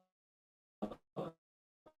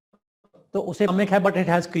तो उसे इस्लामिक है बट इट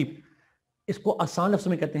हैज क्रीप। इसको आसान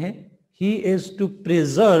लफ्ज़ों में कहते हैं he is to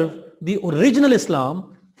preserve the original Islam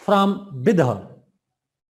from बिदअ।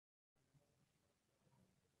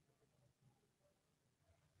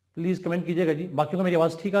 Please comment कीजिएगा जी, बाकियों को मेरी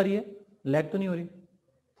आवाज ठीक आ रही है, लैग तो नहीं हो रही?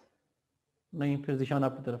 नहीं, फिर निशान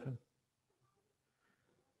आपकी तरफ है।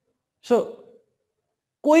 सो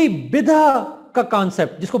कोई बिदअ का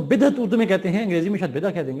कॉन्सेप्ट, जिसको बिदअत उर्दू में कहते हैं, अंग्रेजी में शायद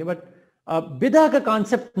बिदअ कह देंगे, बट बिदअ का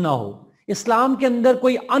कॉन्सेप्ट ना हो, इस्लाम के अंदर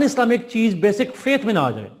कोई अन इस्लामिक चीज बेसिक फेथ में ना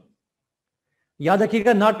आ जाए। याद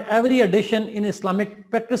रखिएगा, not every addition in Islamic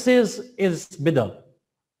practices is बिदअ।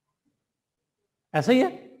 ऐसा ही है,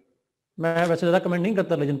 मैं वैसे ज्यादा कमेंट नहीं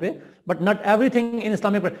करता रिलीजन पे, but not everything in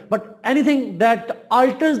Islamic, but anything that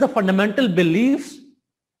altars the fundamental beliefs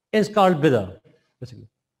is called बिदअ basically.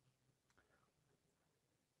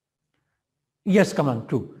 Yes, come on,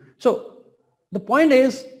 true. So the point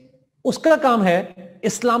is, उसका काम है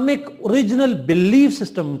इस्लामिक ओरिजिनल बिलीफ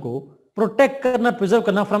सिस्टम को प्रोटेक्ट करना, प्रिजर्व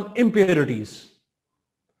करना from impurities.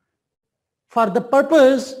 For the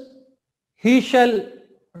purpose he shell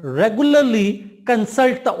regularly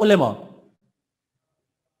consult the उलेमा।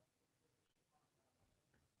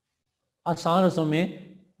 आसान रस्मों में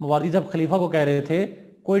मवारदी साहब खलीफा को कह रहे थे,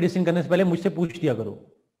 कोई डिसीजन करने से पहले मुझसे पूछ लिया करो,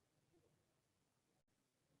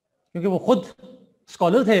 क्योंकि वो खुद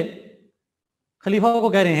स्कॉलर थे। खलीफा को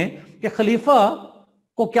कह रहे हैं कि खलीफा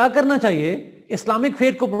को क्या करना चाहिए इस्लामिक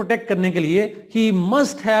फेथ को प्रोटेक्ट करने के लिए, he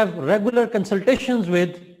must have regular consultations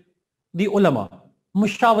with the उलमा,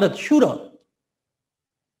 मुशावरत, शूरा,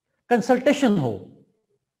 कंसल्टेशन हो।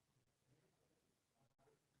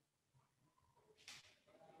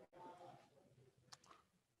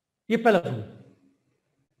 ये पहला function.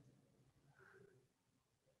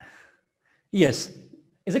 Yes,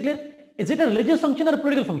 is it clear? Is it a religious function और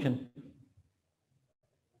पॉलिटिकल फंक्शन?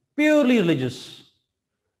 प्योरली रिलीजियस,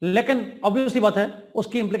 लेकिन ऑब्वियसली बात है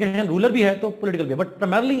उसकी इंप्लीकेशन रूलर भी है तो पॉलिटिकल भी है, but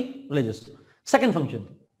primarily religious. Second function,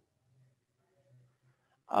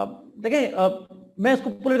 देखिए मैं इसको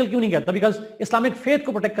पॉलिटिकल क्यों नहीं कहता, बिकॉज इस्लामिक फेथ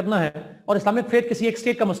को प्रोटेक्ट करना है और इस्लामिक फेथ किसी एक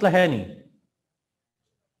स्टेट का मसला है नहीं,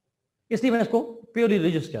 इसलिए मैं इसको प्योरली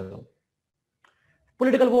रिलीजियस कह रहा हूं।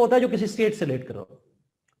 पॉलिटिकल वो होता है जो किसी स्टेट से रिलेट कर रहा हो।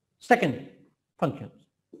 सेकंड फंक्शन,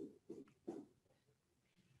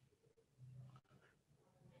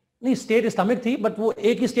 नहीं स्टेट इस्लामिक थी, बट वो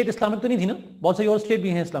एक ही स्टेट इस्लामिक तो नहीं थी ना, बहुत सारी और स्टेट भी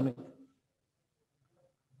हैं इस्लामिक।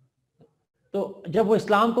 तो जब वो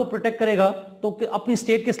इस्लाम को प्रोटेक्ट करेगा तो अपनी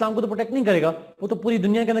स्टेट के इस्लाम को तो प्रोटेक्ट नहीं करेगा, वो तो पूरी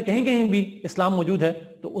दुनिया के अंदर कहीं कहीं भी इस्लाम मौजूद है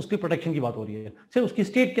तो उसकी प्रोटेक्शन की बात हो रही है, सिर्फ उसकी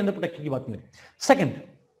स्टेट के अंदर प्रोटेक्शन की बात नहीं हो रही। सेकंड,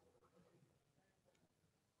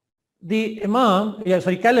 द इमाम या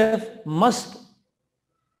sorry caliph must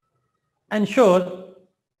ensure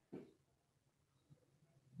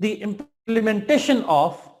the implementation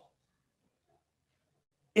of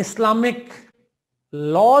Islamic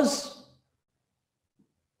laws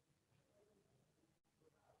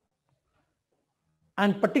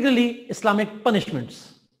and particularly Islamic punishments,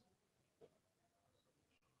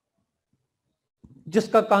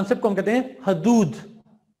 जिसका कॉन्सेप्ट को हम कहते हैं हदूद।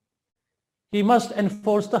 He must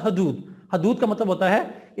enforce the हदूद। हदूद का मतलब होता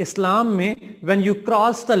है इस्लाम में when you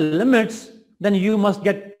cross the limits then you must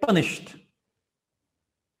get punished।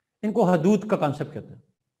 इनको हदूद का कॉन्सेप्ट कहते हैं।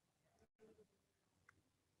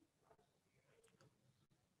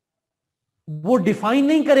 वो डिफाइन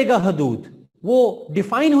नहीं करेगा हदूद, वो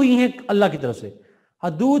डिफाइन हुई हैं अल्लाह की तरफ से।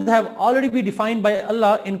 हदूद have already been defined by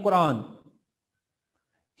Allah in Quran.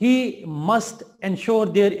 He must ensure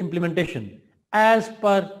their implementation as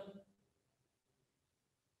per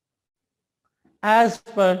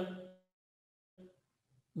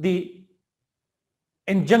the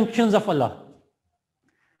injunctions of Allah।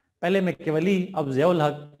 पहले मैकेवली, अब ज़ियाउल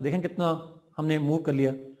हक, देखें कितना हमने मूव कर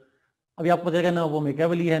लिया। अभी आपको पता है ना वो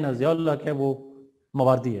मैकेवली है ना ज़ियाउल हक है, वो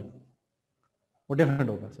मवारदी है, वो डिफरेंट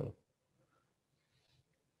होगा। चलो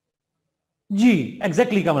जी,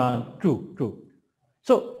 एग्जैक्टली कमरान, ट्रू ट्रू।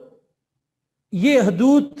 सो ये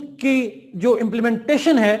हदूद की जो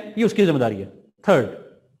इंप्लीमेंटेशन है ये उसकी जिम्मेदारी है। Third,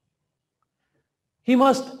 he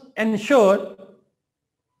must ensure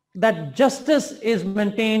that justice is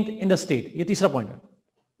maintained in the state. ये तीसरा पॉइंट है,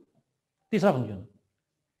 तीसरा function.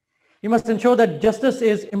 He must ensure that justice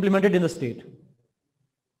is implemented in the state.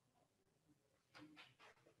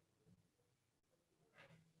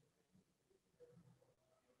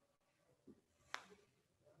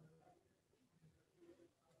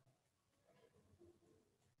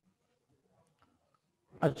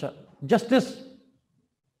 अच्छा, जस्टिस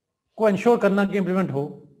को इंश्योर करना कि इंप्लीमेंट हो,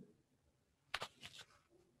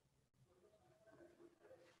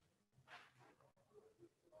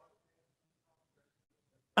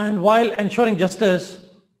 and while ensuring justice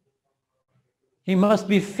he must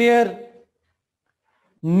be fair,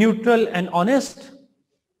 neutral and honest,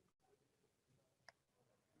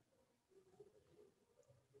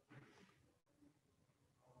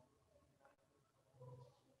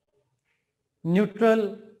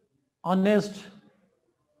 neutral, honest,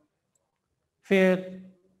 fair.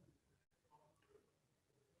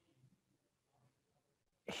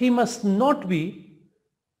 He must not be,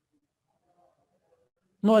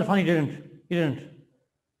 no Irfan, he didn't.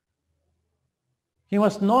 He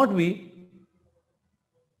must not be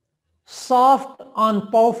soft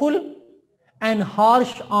on powerful and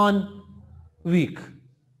harsh on weak.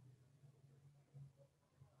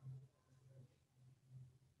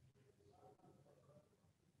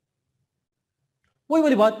 वही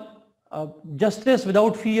वाली बात, justice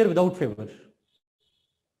without fear, without favor.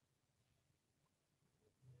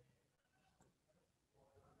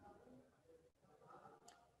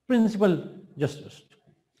 Principal justice.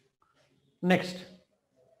 Next,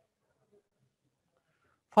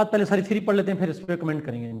 पहले सारी theory पढ़ लेते हैं, फिर इस पर कमेंट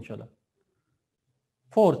करेंगे इंशाल्लाह.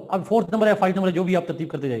 फोर्थ, अब फोर्थ नंबर है, 5 नंबर है, जो भी आप तरतीब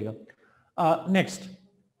करते जाएगा. Next,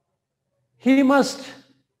 he must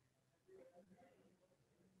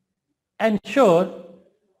ensure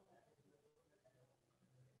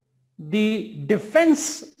the defence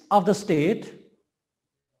of the state.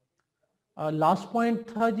 Last point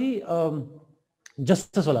था जी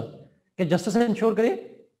जस्टिस वाला, कि जस्टिस इंश्योर करे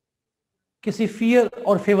किसी फियर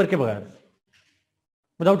और फेवर के बगैर,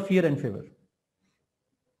 without fear and favour.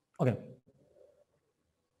 Okay,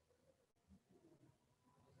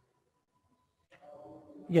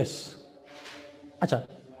 yes. अच्छा,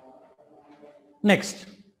 next,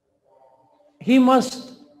 he must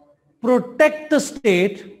protect the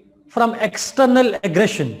state from external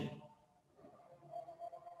aggression.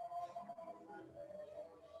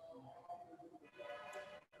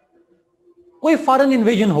 कोई फॉरेन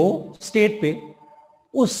इन्वेजन हो स्टेट पे,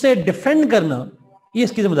 उससे डिफेंड करना ये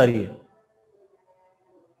इसकी जिम्मेदारी है.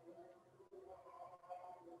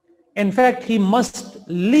 In fact he must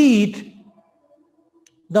lead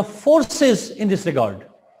the forces in this regard,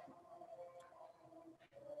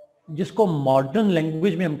 जिसको मॉडर्न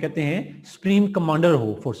लैंग्वेज में हम कहते हैं सुप्रीम कमांडर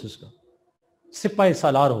हो फोर्सेस का, सिपाही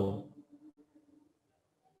सालार हो.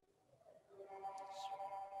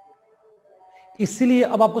 इसलिए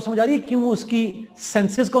अब आपको समझ आ रही है क्यों उसकी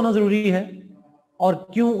सेंसेस का होना जरूरी है और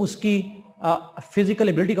क्यों उसकी फिजिकल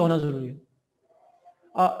एबिलिटी का होना जरूरी है.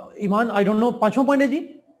 ईमान, आई डोंट नो, 5वां पॉइंट है जी,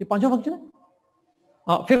 ये 5वां फंक्शन है.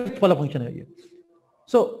 हाँ, 5th वाला फंक्शन है ये.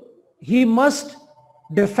 सो he must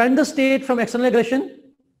defend the state from external aggression.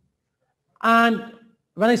 And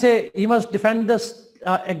when I say he must defend the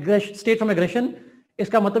state from aggression,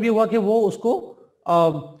 इसका मतलब ये हुआ कि वो उसको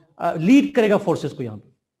लीड करेगा फोर्सेस को यहाँ पे.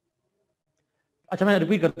 अच्छा, मैं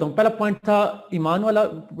रिपीट करता हूँ. पहला पॉइंट था ईमान वाला,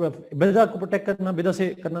 बिदा को प्रोटेक्ट करना, बिदा से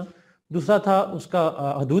करना. दूसरा था उसका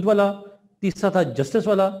हदूद वाला. तीसरा था जस्टिस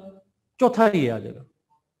वाला. चौथा ये आ जाएगा,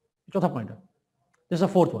 चौथा पॉइंट है, जैसा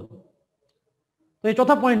फोर्थ वन. तो ये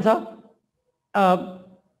चौथा पॉइंट था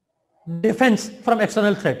defence from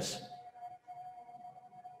external threats.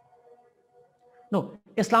 No,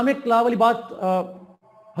 Islamic law वाली बात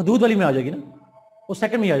हदूद वाली में आ जाएगी ना, वो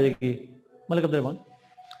सेकंड में आ जाएगी. मलिक अब्दुर्रहमान,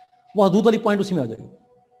 वो हदूद वाली पॉइंट उसी में आ जाएगी.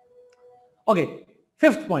 Okay,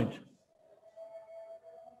 5th point,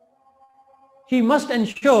 he must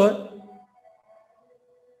ensure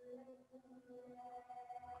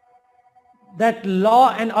that law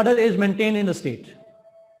and order is maintain in the state.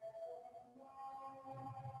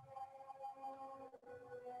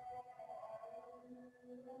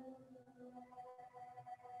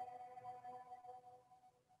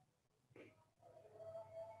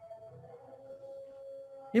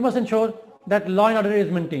 He must ensure that law and order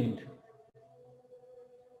is maintained.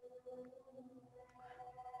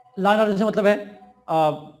 Law and order से मतलब है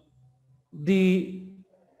the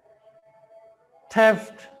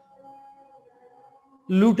theft,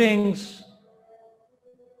 lootings,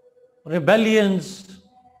 rebellions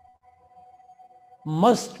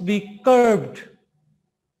must be curbed.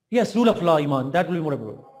 Yes, rule of law, Iman, that will be more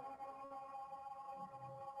applicable.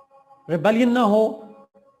 Rebellion ना हो.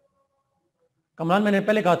 कमरान, मैंने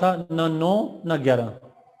पहले कहा था ना 9 ना 11.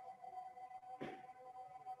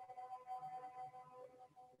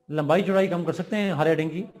 लंबाई चौड़ाई कम कर सकते हैं हर हेडिंग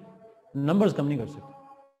की, नंबर्स कम नहीं कर सकते.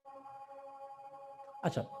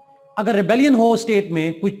 अच्छा, अगर रेबेलियन हो स्टेट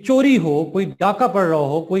में, कोई चोरी हो, कोई डाका पड़ रहा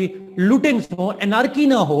हो, कोई लूटिंग्स हो, एनार्की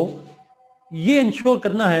ना हो, ये इंश्योर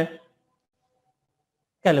करना है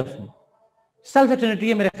कैलिफ में। सेल्फ एक्सप्लेनेटरी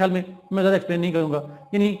है मेरे ख्याल में, मैं ज्यादा एक्सप्लेन नहीं करूंगा।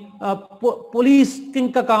 यानी पुलिस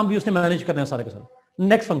किंग का काम भी उसने मैनेज करना है सारे के सारे।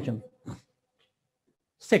 Next function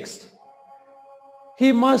 6,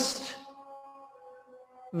 he must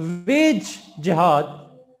wage jihad.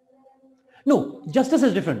 No, justice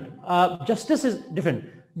is different. Justice is different.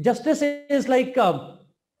 Justice is like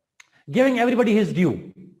giving everybody his due.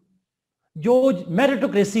 जो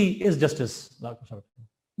meritocracy is justice,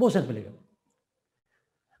 वो सेंस मिलेगा।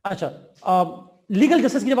 अच्छा, लीगल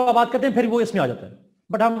जस्टिस की जब आप बात करते हैं फिर वो इसमें आ जाता है,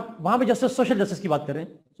 बट हम वहां पे जस्टिस सोशल जस्टिस की बात कर रहे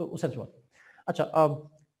हैं, तो उस सेंस में। अच्छा,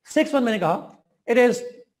 6.1 मैंने कहा, it is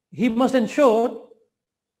he must ensure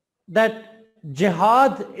that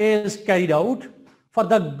jihad is carried out for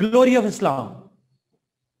the glory of Islam.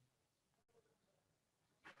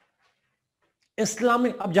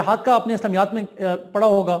 Islamic, अब जहाद का आपने इस्लामियात में पढ़ा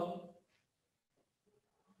होगा,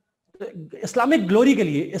 इस्लामिक ग्लोरी के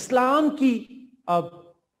लिए, इस्लाम की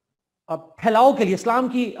फैलाव के लिए, इस्लाम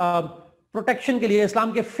की प्रोटेक्शन के लिए,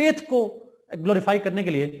 इस्लाम के फेथ को ग्लोरीफाई करने के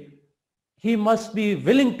लिए, he must be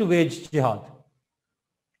willing two ways जिहाद।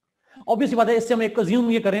 ऑब्वियसली बात है, इससे हम एक अज्यूम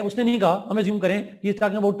ये करें, उसने नहीं कहा, हम अज्यूम करें ये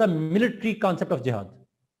talking about the military concept of जिहाद,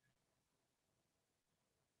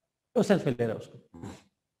 उस सेंस में ले रहा है उसको।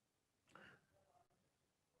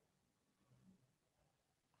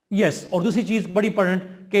 यस, और दूसरी चीज बड़ी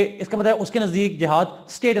इंपॉर्टेंट कि इसका मतलब उसके नजदीक जिहाद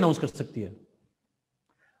स्टेट अनाउंस कर सकती है,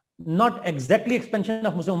 not exactly expansion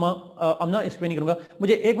of Muslim उम्मा। अब ना एक्सप्लेन नहीं करूंगा,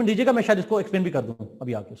 मुझे 1 मिनट दीजिएगा, मैं शायद इसको एक्सप्लेन भी कर दूं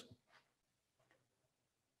अभी आके उसको।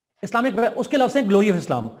 इस्लामिक, उसके लफ्ज़ हैं ग्लोरी ऑफ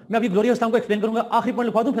इस्लाम। मैं अभी ग्लोरी ऑफ इस्लाम को एक्सप्लेन करूंगा, आखिरी पॉइंट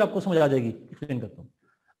लिखवा दूं फिर आपको समझ आ जाएगी, एक्सप्लेन करता हूं।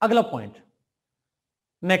 अगला पॉइंट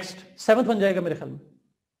नेक्स्ट 7th बन जाएगा मेरे ख्याल में,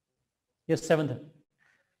 ये 7th है,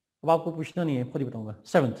 अब आपको पूछना नहीं है, खुद ही बताऊंगा।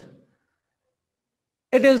 7th,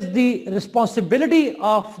 it is the responsibility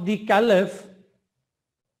of the caliph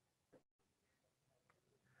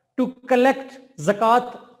to collect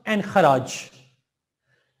ज़कात and खराज।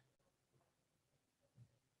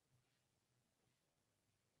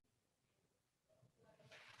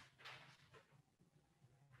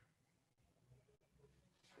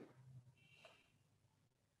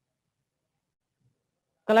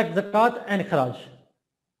 collect zakat and kharaj.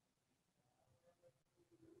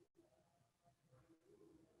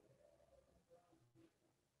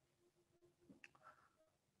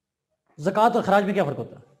 ज़कात और खराज में क्या फर्क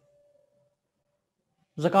होता है?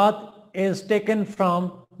 ज़कात is taken from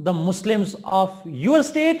the Muslims of your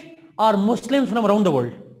state or Muslims from around the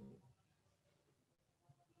world?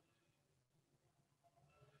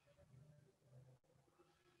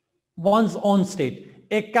 One's own state.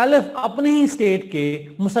 एक कैलिफ अपने ही स्टेट के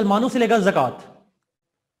मुसलमानों से लेगा ज़कात,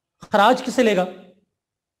 खराज किससे लेगा?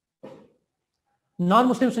 नॉन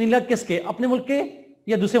मुस्लिम से नहीं लेगा, किसके? अपने मुल्क के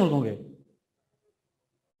या दूसरे मुल्कों के?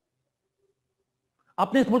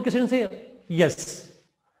 अपने मुल्क के से। Yes,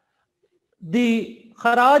 the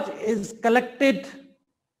खराज is collected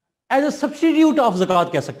as a substitute of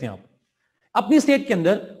ज़कात, कह सकते हैं आप। अपनी स्टेट के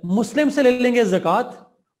अंदर मुस्लिम से ले लेंगे ज़कात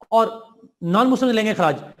और नॉन मुस्लिम से लेंगे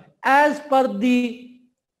खराज, as per the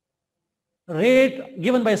rate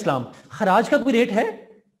given by इस्लाम। खराज का कोई रेट है?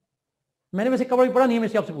 मैंने वैसे कभी पढ़ा नहीं है,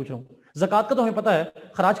 मैं आपसे पूछ रहा हूं। ज़कात का तो हमें पता है,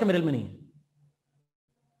 खराज का मेरे में नहीं है।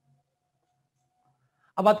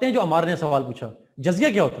 अब आते हैं जो अमार ने सवाल पूछा,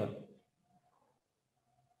 जजिया क्या होता है?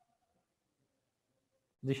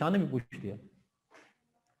 दिशान ने भी पूछ दिया,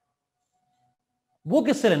 वो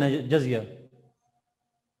किससे लेना है जजिया?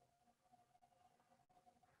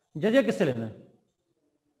 जजिया किससे लेना है?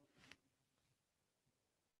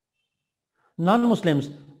 नॉन मुस्लिम्स,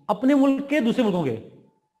 अपने मुल्क के दूसरे मुल्कों के?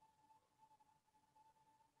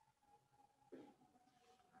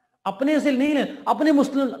 अपने से नहीं ले, अपने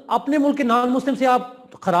मुस्लिम, अपने मुल्क के नॉन मुस्लिम से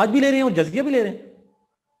आप खराज भी ले रहे हैं और जजिया भी ले रहे हैं?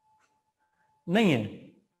 नहीं है।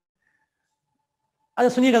 अच्छा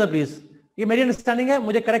सुनिएगा प्लीज, ये मेरी अंडरस्टैंडिंग है,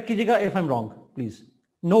 मुझे करेक्ट कीजिएगा if I am wrong please.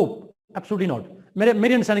 No, absolutely not. मेरी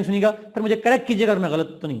अंडरस्टैंडिंग सुनिएगा, फिर मुझे करेक्ट कीजिएगा अगर मैं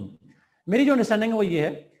गलत तो नहीं हूं। मेरी जो अंडरस्टैंडिंग है वो ये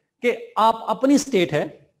है कि आप अपनी स्टेट है,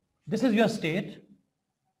 दिस इज योर स्टेट,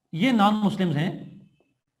 ये नॉन मुस्लिम्स हैं,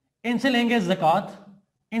 इनसे लेंगे ज़कात,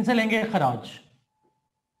 इनसे लेंगे खराज।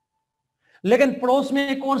 लेकिन पड़ोस में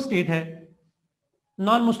एक और स्टेट है,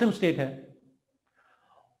 नॉन मुस्लिम स्टेट है,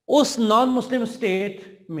 उस नॉन मुस्लिम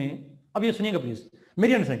स्टेट में, अब ये सुनिएगा प्लीज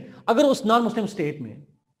मेरी अंडरस्टैंडिंग, अगर उस नॉन मुस्लिम स्टेट में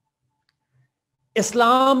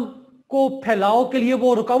इस्लाम को फैलाव के लिए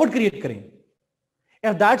वो रुकावट क्रिएट करें,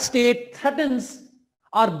 इफ दैट स्टेट थ्रेटन्स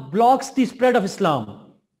और blocks the spread of Islam,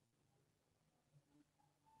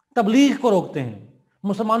 तबलीग को रोकते हैं,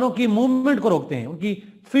 मुसलमानों की मूवमेंट को रोकते हैं, उनकी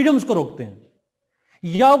फ्रीडम्स को रोकते हैं,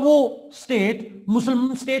 या वो स्टेट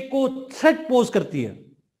मुस्लिम स्टेट को थ्रेट पोज करती है,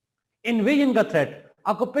 इन्वेजन का थ्रेट,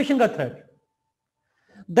 ऑक्यूपेशन का threat,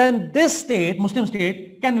 then this state, Muslim state,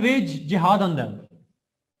 can wage jihad on them.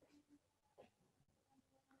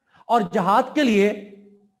 और जहाद के लिए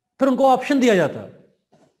फिर उनको ऑप्शन दिया जाता है.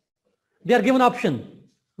 They are given option.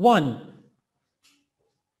 One,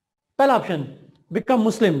 पहला option, become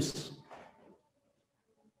Muslims.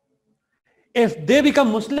 If they become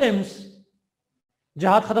Muslims,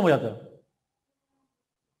 जहाद खत्म हो जाता है.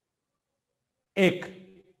 एक.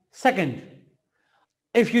 Second,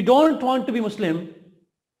 if you don't want to be Muslim,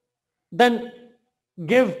 then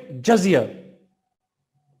give jizya,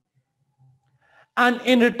 and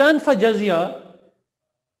in return for jizya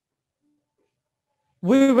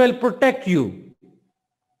we will protect you.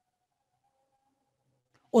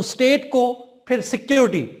 उस state को फिर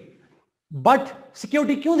security, but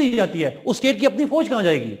security क्यों दी जाती है? उस स्टेट की अपनी फौज कहां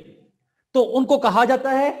जाएगी? तो उनको कहा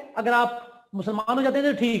जाता है अगर आप मुसलमान हो जाते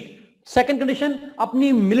हैं तो ठीक, सेकंड कंडीशन,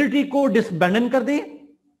 अपनी मिलिट्री को डिसबैंडन कर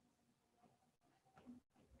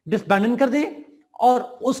दे, और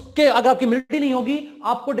उसके अगर आपकी मिलिट्री नहीं होगी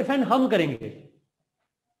आपको डिफेंड हम करेंगे.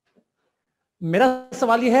 मेरा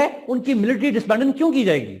सवाल यह है, उनकी मिलिट्री डिसबैंडन क्यों की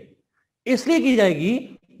जाएगी? इसलिए की जाएगी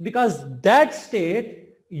because that state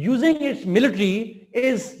using its military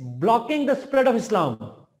is blocking the spread of Islam.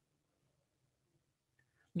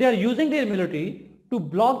 They are using their military to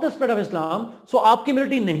block the spread of Islam. सो आपकी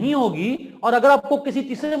मिलिट्री नहीं होगी, और अगर आपको किसी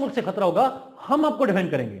तीसरे मुल्क से खतरा होगा हम आपको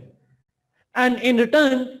डिफेंड करेंगे. And in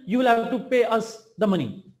return, you will have to pay us the money.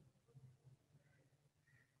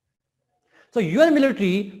 So your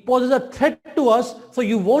military poses a threat to us, so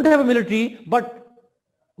you won't have a military, but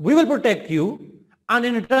we will protect you, and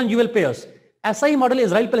in return you will pay us. ऐसा ही model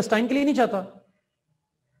Israel Palestine के लिए नहीं चाहता.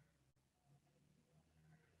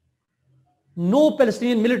 No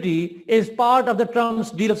Palestinian military is part of the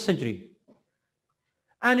Trump's deal of the century.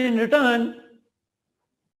 And in return,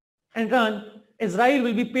 Israel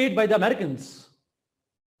will be paid by the Americans.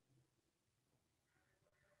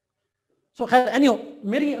 So anyhow,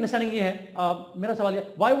 मेरी understanding ये है, मेरा सवाल है,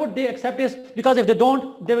 why would they accept this? Because if they don't,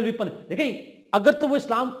 they will be punished. देखिए, अगर तो वो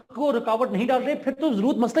इस्लाम को रुकावट नहीं डाल रहे, फिर तो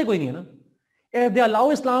जरूरत मसला ही कोई नहीं है ना. If they allow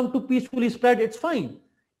Islam to peacefully spread, it's fine.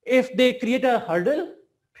 If they create a hurdle,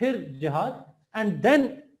 फिर जिहाद, and then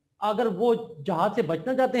अगर वो जिहाद से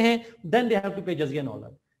बचना चाहते हैं, then they have to pay jizya and all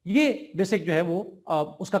that. ये बेसिक जो है वो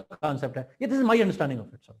उसका कॉन्सेप्ट है. ये this is my understanding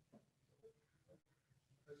of it. Sir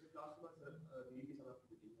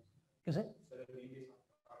कैसे?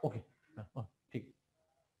 ओके, ठीक.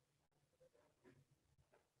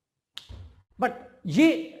 बट ये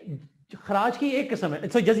खराज की एक किस्म है,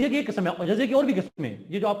 जजिया की एक किस्म है, और जजिया की और भी किस्में हैं.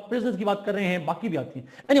 ये जो आप प्रिजनर्स की बात कर रहे हैं बाकी भी आती हैं.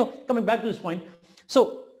 Anyway, coming back to this point. So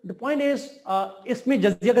the point is, इसमें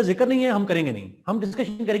जजिया का जिक्र नहीं है, हम करेंगे नहीं. हम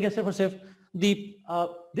डिस्कशन करेंगे सिर्फ और सिर्फ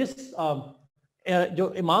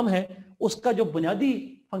जो इमाम है उसका जो बुनियादी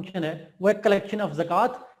फंक्शन है वो है कलेक्शन ऑफ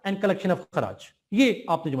ज़कात एंड कलेक्शन ऑफ खराज. ये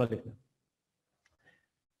आपने जुमला देखना.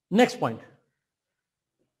 Next point,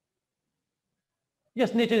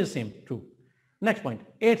 yes, nature is same, true. Next point,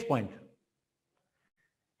 8th point,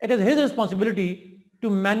 it is his responsibility to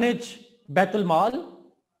manage Betul mall,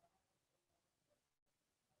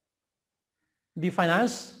 the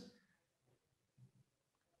finance,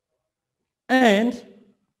 and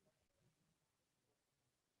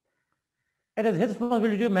it is his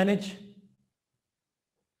responsibility to manage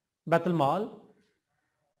Baitul Mal.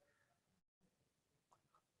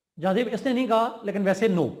 जादेब इसने नहीं कहा, लेकिन वैसे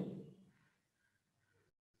no.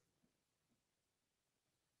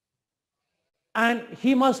 And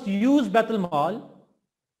he must use Baitul Mal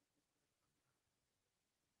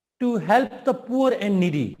to help the poor and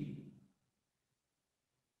needy.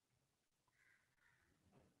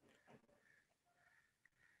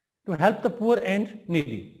 To help the poor and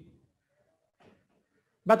needy.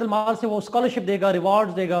 Betul माल से वो scholarship देगा,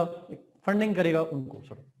 rewards देगा, funding करेगा उनको.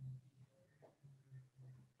 Sir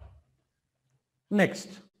next,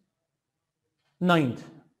 9th,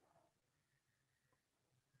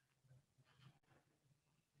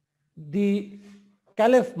 the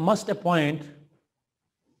caliph must appoint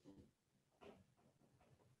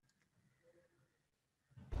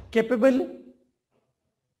capable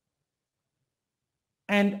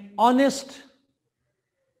and honest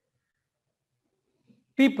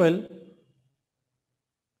people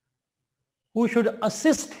who should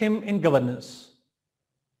assist him in governance,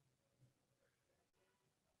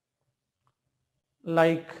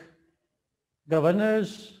 like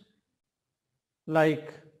governors,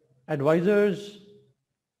 like advisors,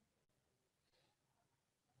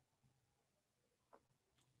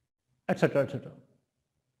 etc., etc.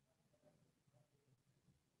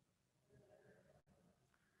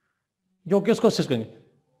 जो कि उसको assist करेंगे.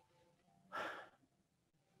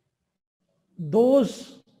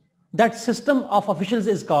 That system of officials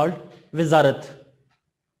is called विजारत.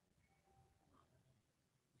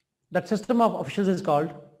 That system of officials is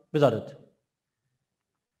called विजारत.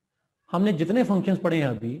 हमने जितने functions पढ़े हैं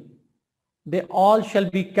अभी, they all shall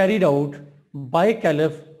be carried out by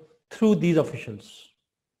caliph through these officials.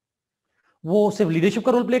 वो सिर्फ लीडरशिप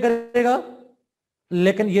का रोल प्ले करेगा,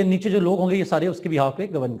 लेकिन ये नीचे जो लोग होंगे ये सारे उसके बिहाफ पे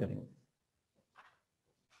गवर्न करेंगे.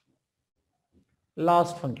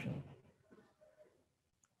 Last function,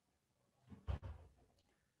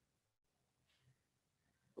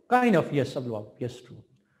 kind of, yes, Abdullah, yes, true.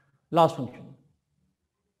 Last function,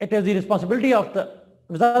 it is the responsibility of the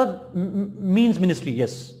Wizarat means ministry,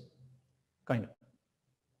 yes, kind of.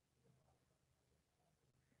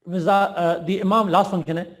 The Imam, last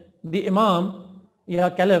function है, the Imam या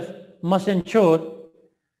Caliph must ensure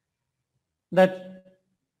that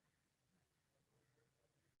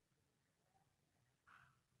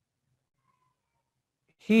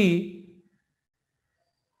he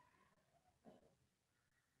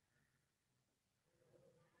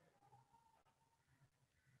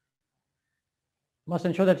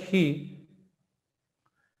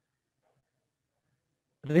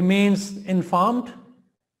remains informed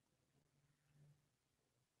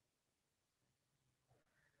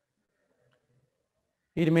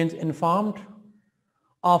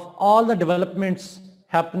of all the developments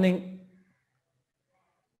happening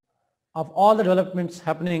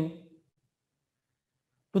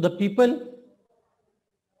to the people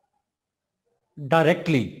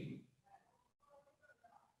directly,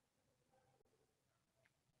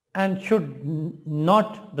 and should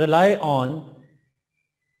not rely on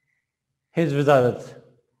his विजारत.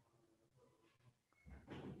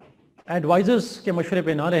 Advisers के मशवरे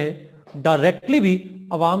पे ना रहे, directly भी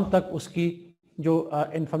आवाम तक उसकी जो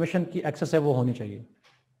इंफॉर्मेशन की एक्सेस है वो होनी चाहिए.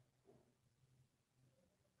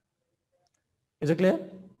 Is it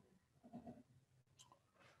clear?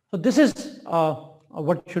 So this is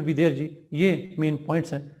what should be there जी. ये मेन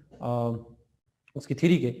पॉइंट्स हैं उसकी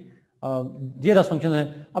थ्योरी के. ये 10 फंक्शन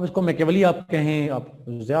है. अब इसको मैकियावेली आप कहें, आप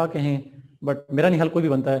ज़िया कहें, बट मेरा निहाल कोई भी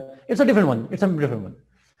बनता है. It's a different one.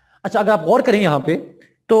 अच्छा, अगर आप गौर करें यहाँ पे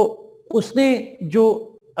तो उसने जो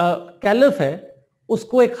कैलिफ है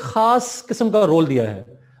उसको एक खास किस्म का रोल दिया है.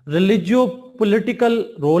 रिलीजियो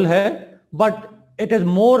पॉलिटिकल रोल है, but it is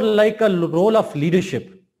more like a role of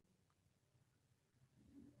leadership.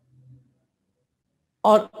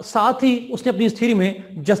 और साथ ही उसने अपनी इस थ्योरी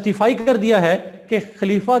में जस्टिफाई कर दिया है कि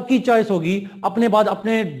खलीफा की चॉइस होगी, अपने बाद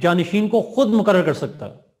अपने जानशीन को खुद मुकर्रर कर सकता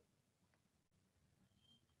है.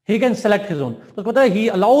 He can select his own. तो पता है, he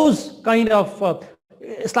allows kind of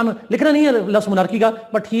इस्लाम लिखना नहीं है लफ्ज़ मोनार्की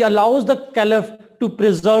का, but he allows the caliph to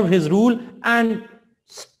preserve his rule and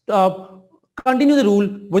continue the rule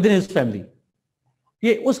within his family.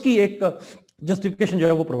 ये उसकी एक जस्टिफिकेशन जो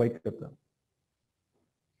है वो प्रोवाइड करता है.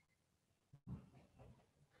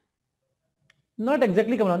 Not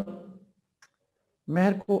exactly Kamran.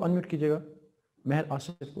 महर को अनम्यूट कीजिएगा. महर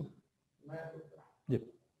आसिफ को जी.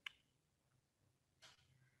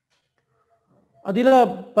 अदिला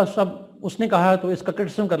बस अब उसने कहा है तो इसका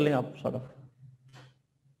क्रिटिसिज्म कर लें आप सारा.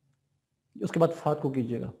 उसके बाद फात को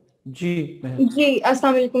कीजिएगा. जी महर. जी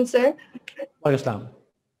अस्सलाम वालेकुम सर. वालेकुम अस्सलाम.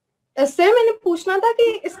 सर मैंने पूछना था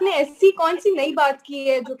कि इसने ऐसी कौन सी नई बात की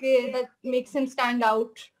है जो कि that makes him stand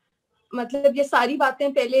out. मतलब ये सारी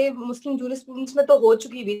बातें पहले मुस्लिम जूरिस्प्रूडेंस में तो हो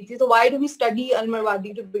चुकी हुई थी, तो why do we study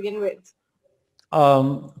अल्मवार्दी to begin with?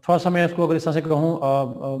 थोड़ा सा मैं इसको अगर इस तरह से कहूँ,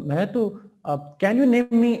 मैं तो can you name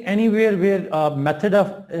me anywhere where method of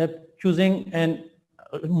choosing N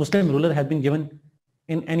Muslim ruler has been given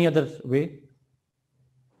in any other way?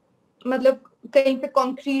 मतलब कहीं पे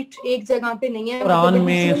कॉन्क्रीट एक जगह पे नहीं है.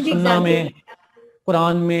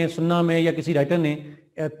 कुरान में, सुन्ना में या किसी राइटर ने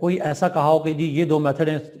कोई ऐसा कहा हो कि जी ये 2 मेथड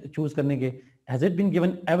हैं चूज करने के? Has it been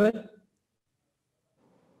given ever?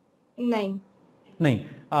 नहीं.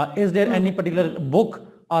 Is there any particular book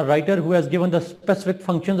or writer who has given the specific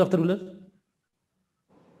functions of the ruler?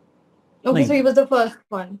 Okay, so he was the first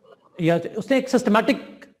one. Yeah, उसने एक systematic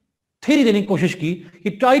theory देने की कोशिश की.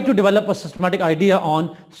 He tried to develop a systematic idea on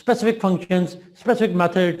specific functions, specific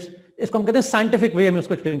methods. इसको हम कहते हैं scientific way में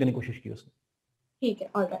उसको explain करने की कोशिश की उसने. ठीक है,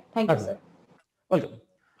 all right, thank you sir. Welcome.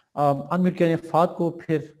 Unmute किया फात को,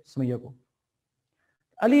 फिर समैया को.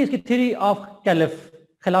 अली, इसकी theory of caliph,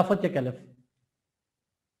 खिलाफत या caliph?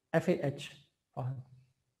 FAH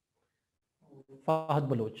फाहद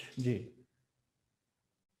बलोच जी.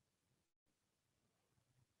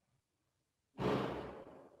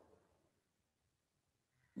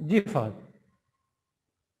 जी फाहद,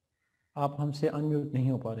 आप हमसे अनम्यूट नहीं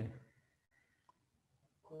हो पा रहे.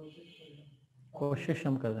 कोशिश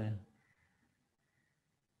हम कर रहे हैं।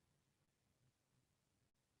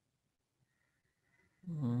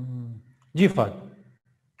 जी फाद,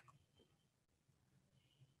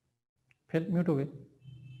 फिर म्यूट हो गए।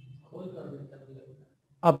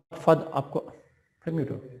 अब फाद आपको फिर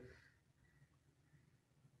म्यूट हो गए,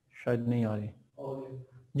 शायद नहीं आ रही।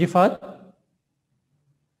 जी फाद,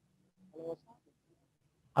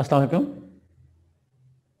 अस्सलाम वालेकुम।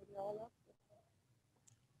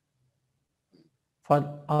 फाद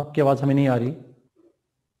आपकी आवाज़ हमें नहीं आ रही।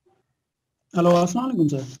 हेलो, अस्सलाम वालेकुम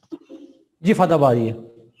सर। जी फाद अब आ रही है।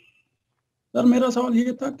 सर मेरा सवाल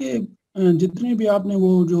ये था कि जितने भी आपने वो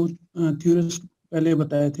जो थ्योरीज पहले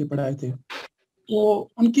बताए थे, पढ़ाए थे, तो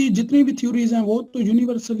उनकी जितनी भी थ्योरीज हैं वो तो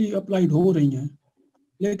यूनिवर्सली अप्लाइड हो रही हैं,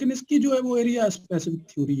 लेकिन इसकी जो है वो एरिया स्पेसिफिक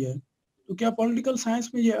थ्योरी है। तो क्या पॉलिटिकल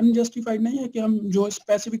साइंस में ये अनजस्टिफाइड नहीं है कि हम जो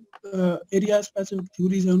स्पेसिफिक एरिया स्पेसिफिक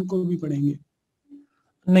थ्योरीज हैं उनको भी पढ़ेंगे?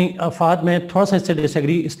 नहीं फाद, मैं थोड़ा सा इससे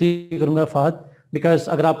डिसएग्री इसलिए करूंगा फाद, बिकॉज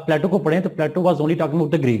अगर आप प्लेटो को पढ़ें तो प्लेटो was only talking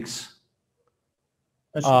about the Greeks.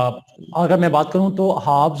 अगर मैं बात करूं तो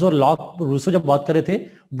हाब्स और लॉक रूसो जब बात कर रहे थे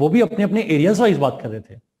वो भी अपने अपने एरियाज वाइज बात कर रहे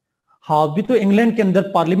थे। हाब्स भी तो इंग्लैंड के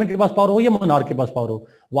अंदर पार्लियामेंट के पास पावर हो या मोनार्क के पास पावर हो,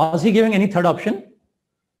 was he giving any third option?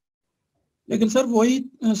 लेकिन सर वही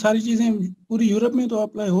सारी चीजें पूरी यूरोप में तो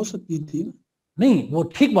अप्लाई हो सकती थी ना? नहीं, वो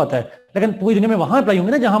ठीक बात है, लेकिन पूरी दुनिया में वहां अप्लाई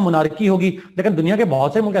होंगे ना जहां मोनार्की होगी। लेकिन दुनिया के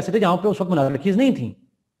बहुत से मुल्क ऐसे थे जहां पे उस वक्त मोनार्कीज नहीं थी।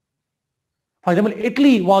 For example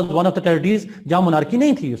Italy was one of the territories जहां मोनार्की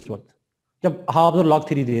नहीं थी उस वक्त जब हाब्स और लॉक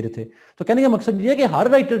थ्योरी दे रहे थे। तो कहने का मकसद ये है कि हर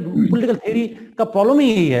राइटर पॉलिटिकल थ्योरी का प्रॉब्लम ही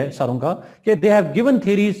यही है सारों का कि they have given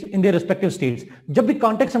theories in their respective states. जब भी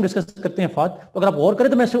कॉन्टेक्स्ट हम डिस्कस करते हैं फाद, तो अगर आप गौर करें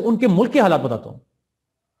तो मैं सिर्फ उनके मुल्क के हालात बताता हूं।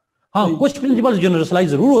 हाँ, कुछ प्रिंसिपल्स जनरलाइज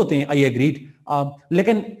जरूर होते हैं, आई एग्रीड,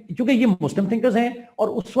 लेकिन क्योंकि ये मुस्लिम थिंकर्स हैं और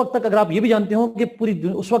उस वक्त तक अगर आप ये भी जानते हो कि पूरी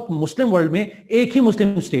उस वक्त मुस्लिम वर्ल्ड में एक ही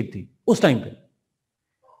मुस्लिम स्टेट थी उस टाइम पे,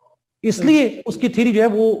 इसलिए उसकी थ्योरी जो है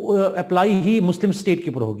वो अप्लाई ही मुस्लिम स्टेट के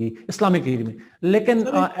ऊपर होगी इस्लामिक थ्योरी में। लेकिन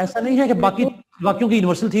ऐसा नहीं है कि बाकियों की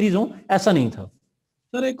यूनिवर्सल थ्योरीज हों, ऐसा नहीं था।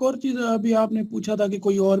 सर एक और चीज अभी आपने पूछा था कि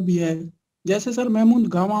कोई और भी है, जैसे सर महमूद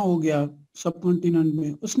गामा हो गया सब कॉन्टिनेंट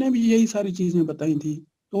में, उसने भी यही सारी चीजें बताई थी,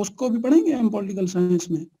 तो उसको भी पढ़ेंगे हम पॉलिटिकल साइंस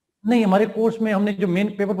में? नहीं, हमारे कोर्स में हमने जो main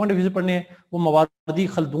paper point of view से पढ़ने हैं वो मवारदी,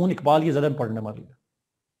 खल्दून, इकबाल, ये ज्यादा इंपॉर्टेंट है हमारे लिए।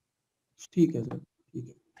 ठीक है सर, ठीक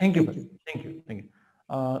है, thank you thank you thank you.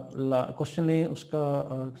 Question लें उसका,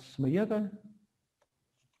 समैया का है?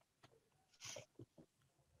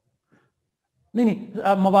 नहीं,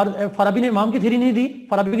 मवारद फराबी ने इमाम की थ्योरी नहीं दी,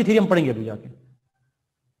 फराबी की थ्योरी हम पढ़ेंगे अभी जाके।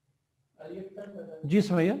 जी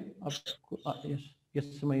समैया, आप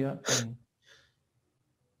यस समैया पढ़ेंगे।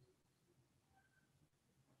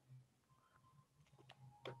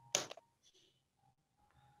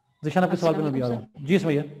 जिशान आपके सवाल पे मैं भी आ रहा हूँ। जी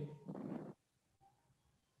समैया,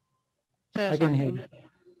 I can hear you.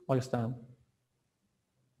 Pakistan.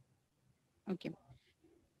 Okay.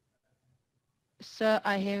 Sir,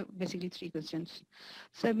 I have basically 3 questions.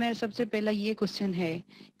 Sir, मेरा सबसे पहला ये क्वेश्चन है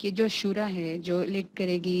कि जो शूरा है जो इलेक्ट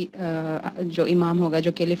करेगी, जो इमाम होगा,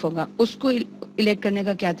 जो कैलिफ होगा, उसको इलेक्ट करने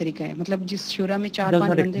का क्या तरीका है? मतलब जिस शूरा में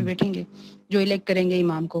 4-5 बंदे बैठेंगे जो इलेक्ट करेंगे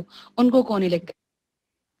इमाम को, उनको कौन इलेक्ट करेगा?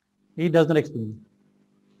 He does not explain.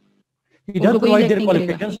 He does provide their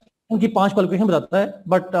qualifications. उनकी 5 क्वालिफिकेशन बताता है,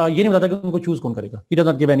 बट ये नहीं बताता कि उनको चूज कौन करेगा। He does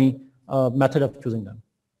not give any method of choosing them.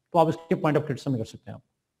 तो आप इसके पॉइंट ऑफ क्रिटिसिज्म कर सकते हैं आप।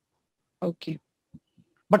 ओके।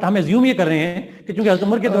 बट हम एज्यूम ये कर रहे हैं कि चूंकि हज़रत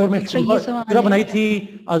उमर के दौर में शूरा बनाई थी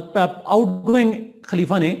आउटगोइंग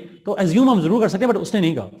खलीफा ने, तो एज्यूम हम जरूर कर सकते हैं, बट उसने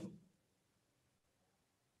नहीं कहा।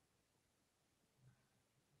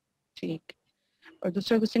 ठीक। और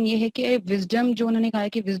दूसरा क्वेश्चन ये है कि विजडम, जो उन्होंने कहा है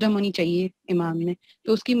कि विजडम होनी चाहिए इमाम में,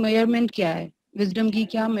 तो उसकी मेजरमेंट क्या है? विजडम की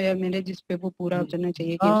क्या मेजरमेंट है जिस पे वो पूरा उतरना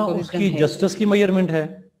चाहिए कि उसको विजडम है? उसकी जस्टिस की मेजरमेंट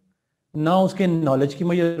है, ना उसके नॉलेज की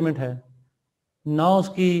मेजरमेंट है, ना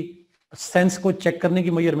उसकी सेंस को चेक करने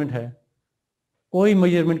की मेजरमेंट है। कोई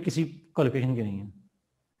मेजरमेंट किसी क्वालिफिकेशन की नहीं है।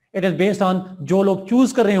 इट इज बेस्ड ऑन जो लोग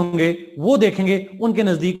चूज कर रहे होंगे वो देखेंगे उनके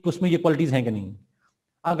नजदीक उसमें ये क्वालिटीज हैं कि नहीं।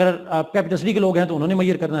 अगर कैपिटलिस्टी के लोग हैं तो उन्होंने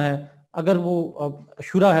मेजर करना है, अगर वो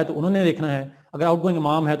शुरा है तो उन्होंने देखना है, अगर आउटगोइंग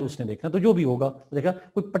इमाम है तो उसने देखना है। तो जो भी होगा देखा,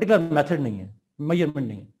 कोई पर्टिकुलर मेथड नहीं है, मेजरमेंट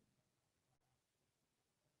नहीं है।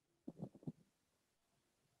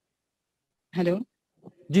 हेलो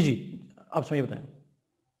जी जी, आप समझिए बताएं।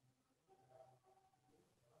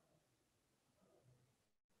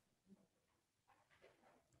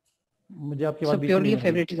 मुझे आपकी आवाज प्योरली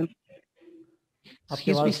फेवरेटिज्म,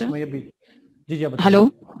 आपकी आवाज समझिए भी। जी जी, आप बताएं। हेलो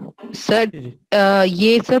सर,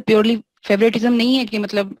 ये सर प्योरली फेवरेटिज्म नहीं है कि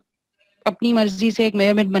मतलब अपनी मर्जी से एक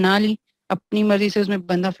मेजरमेंट बना ली, अपनी मर्जी से उसमें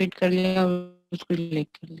बंदा फिट कर लिया और उसको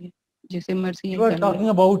इलेक्ट कर लिया जैसे मर्जी। You are talking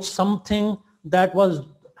about something that was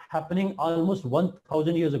happening almost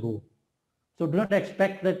 1000 years ago. So do not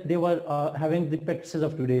expect that they were having the practices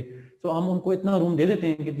of today. So हम उनको इतना रूम दे देते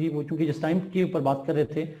हैं कि जी वो चूंकि जिस टाइम के ऊपर बात कर रहे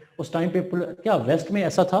थे उस टाइम पे क्या वेस्ट में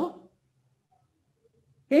ऐसा था?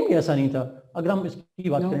 कहीं भी ऐसा नहीं था। अगर हम इसकी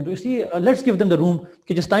बात करें तो इसलिए let's give them the room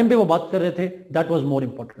कि जिस टाइम पे वो बात कर रहे थे that was more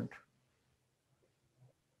important.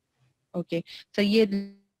 Okay sir, ये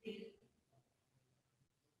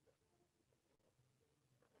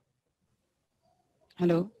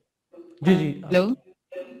hello ji ji hello,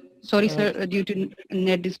 sorry sir, due to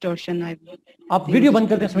net distortion आप वीडियो बंद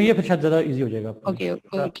कर दें सुनिए, फिर शायद ज्यादा इजी हो जाएगा। ओके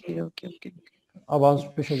ओके ओके ओके आवाज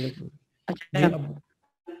पे जी अच्छा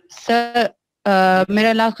सर,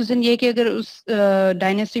 मेरा लास्ट क्वेश्चन ये कि अगर उस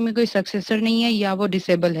डायनेस्टी में कोई सक्सेसर नहीं है या वो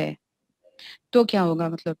डिसेबल है तो क्या होगा?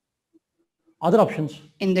 मतलब अदर ऑप्शंस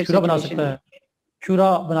शूरा बना सकता है,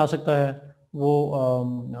 शूरा बना सकता है, वो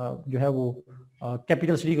जो है वो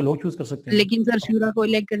कैपिटल सिटी के लोग चूज कर सकते हैं। लेकिन सर शूरा को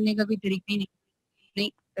इलेक्ट करने का कोई तरीका ही नहीं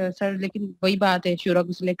सर, लेकिन वही बात है, शूरा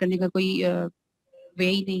को सिलेक्ट करने का कोई वे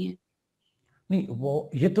ही नहीं है। नहीं वो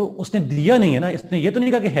ये तो उसने दिया नहीं है ना, इसने ये तो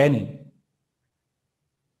नहीं कहा कि है नहीं,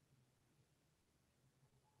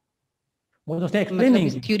 वो तो उसने एक्सप्लेन नहीं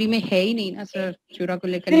किया। थ्योरी में है ही नहीं ना सर, शूरा को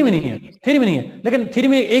लेकर थ्योरी में नहीं है, थ्योरी में नहीं है, लेकिन थ्योरी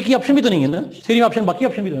में एक ही ऑप्शन भी तो नहीं है ना, थ्योरी में ऑप्शन बाकी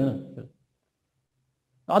ऑप्शन भी तो है ना,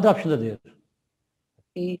 other options are there.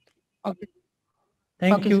 Okay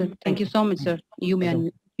thank you, thank you so much sir, you may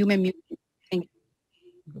mute. Thank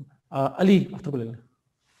you. Ali Akhtar को ले लें,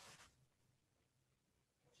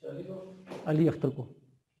 अली अख्तर को।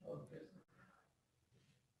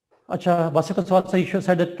 अच्छा, बासित का सवाल सही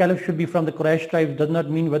said that caliph should be from the Quraysh tribe does not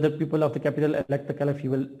mean whether people of the capital elect the caliph,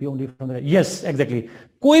 he will be only from the yes exactly,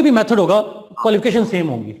 कोई भी मेथड होगा क्वालिफिकेशन सेम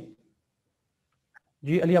होंगी।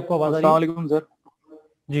 जी अली आपको आवाज आ रही है? अस्सलाम वालेकुम सर।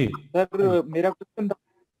 जी सर, मेरा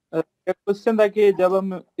क्वेश्चन था कि जब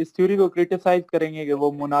हम इस थ्योरी को क्रिटिसाइज करेंगे कि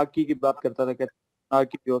वो मोनार्की की बात करता था, कहता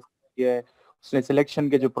मोनार्की भी हो सकती है, उसने सिलेक्शन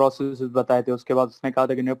के जो प्रोसेस बताए थे, उसके बाद उसने कहा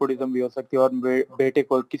था कि नेपोटिज्म भी हो सकती है और बेटे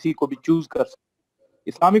को किसी को भी चूज कर सकते।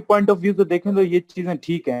 इस्लामिक पॉइंट ऑफ व्यू से देखें तो ये चीजें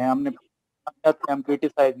ठीक है, हम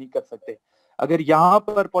क्रिटिसाइज नहीं कर सकते। अगर यहाँ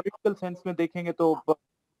पर पॉलिटिकल सेंस में देखेंगे तो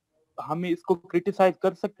हम इसको क्रिटिसाइज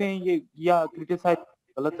कर सकते हैं ये, या क्रिटिसाइज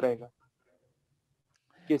गलत रहेगा?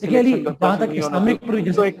 देखिए जहाँ तक इस्लामिक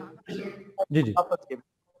जी जी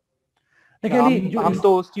देखिए हम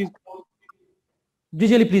तो उस चीज जी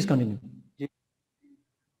जी Ali please continue.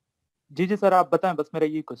 Ji ji sir आप बताएं, बस मेरा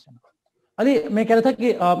यही क्वेश्चन। अली मैं कह रहा था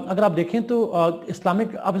कि अगर आप देखें तो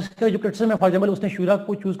इस्लामिक, अब इसका जो क्रिटिसिज्म है, फॉर एग्जाम्पल उसने शूरा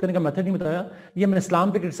को चूज करने का मेथड नहीं बताया, ये हम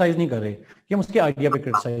इस्लाम पे क्रिटिसाइज नहीं कर रहे, ये हम उसके आइडिया पे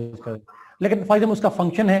क्रिटिसाइज कर रहे, लेकिन फॉर एग्जाम्पल उसका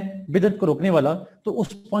फंक्शन है बिदअत को रोकने वाला, तो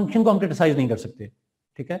उस फंक्शन को हम क्रिटिसाइज नहीं कर सकते,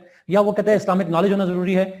 ठीक है? या वो कहता है इस्लामिक नॉलेज होना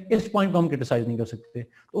जरूरी है, इस पॉइंट को हम क्रिटिसाइज नहीं कर सकते,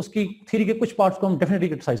 तो उसकी थ्योरी के कुछ पार्ट्स को हम डेफिनेटली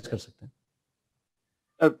क्रिटिसाइज कर सकते हैं।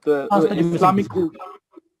 इस्लामिक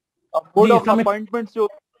मोड ऑफ अपॉइंटमेंट्स जो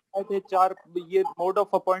थे 4, ये मोड ऑफ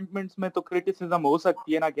अपॉइंटमेंट्स में तो क्रिटिसिज्म हो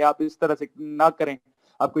सकती है ना कि आप इस तरह से ना करें,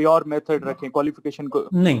 आप कोई और मेथड रखें क्वालिफिकेशन को।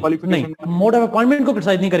 नहीं, मोड ऑफ अपॉइंटमेंट को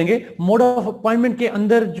क्रिटिसाइज नहीं करेंगे, मोड ऑफ अपॉइंटमेंट के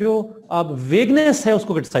अंदर जो आप वेगनेस है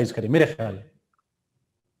उसको क्रिटिसाइज करें, मेरे ख्याल है।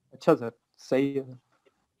 अच्छा सर, सही है,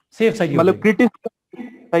 सेफ साइड, मतलब क्रिटिसिज्म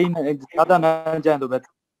सही ना, ज्यादा ना जाए तो बेहतर।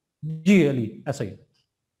 जी अली ऐसा ही।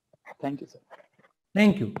 Thank you sir.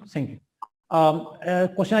 Thank you.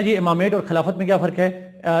 Question है जी, इमामेट और खिलाफत में क्या फर्क है?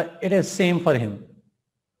 It is same for him.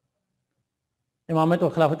 इमामत और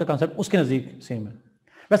खिलाफत का कांसेप्ट उसके नजदीक सेम है।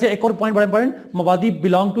 वैसे एक और पॉइंट बड़ा important, मवादी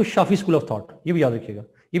belong to Shafi school of thought, ये भी याद रखिएगा,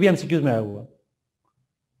 ये भी एमसीक्यूज में आया हुआ।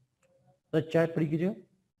 तो चैट पढ़ी कीजिएगा।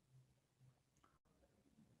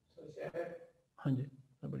 हाँ जी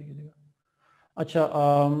पढ़ी कीजिएगा। अच्छा,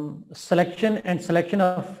 selection and selection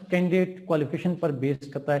of candidate qualification पर बेस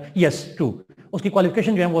करता है, यस ट्रू, उसकी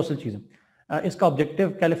क्वालिफिकेशन जो है वो असल चीज है। इसका ऑब्जेक्टिव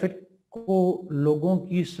कैलिफेट को लोगों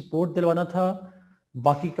की सपोर्ट दिलवाना था,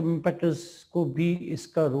 बाकी कंपेटिटर्स को भी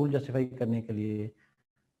इसका रोल जस्टिफाई करने के लिए।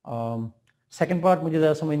 सेकंड पार्ट मुझे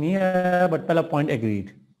ज़्यादा समझ नहीं आया, बट पहला पॉइंट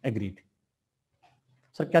एग्रीड।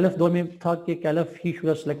 सर कैलिफ दौर में था कि कैलिफ ही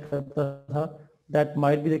शुरा सेलेक्ट करता था, that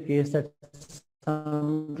might be the case that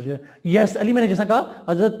yes Ali, मैंने जैसा कहा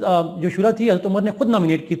हजरत जो शुरा थी हजरत उमर ने खुद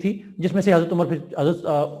नॉमिनेट की थी, जिसमें से हजरत उमर फिर हजरत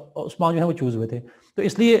उस्मान जो है वो चूज हुए थे, तो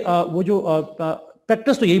इसलिए वो जो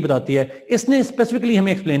प्रैक्टिस तो यही बताती है, इसने स्पेसिफिकली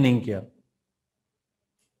हमें एक्सप्लेन नहीं किया,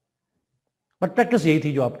 बट प्रैक्टिस यही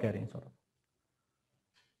थी जो आप कह रहे हैं sir.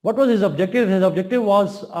 What was his objective? His objective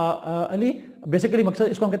was Ali basically मकसद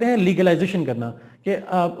इसको हम कहते हैं लीगलाइजेशन करना, कि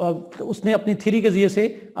उसने अपनी थ्योरी के जरिए से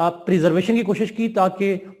प्रिजर्वेशन की कोशिश की,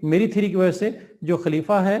 ताकि मेरी थ्योरी की वजह से जो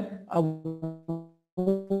खलीफा है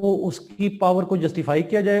वो उसकी पावर को जस्टिफाई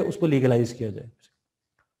किया जाए, उसको लीगलाइज किया जाए।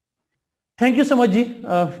 Thank you so much ji.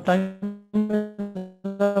 Time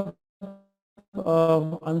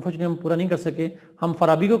unfortunately हम पूरा नहीं कर सके। हम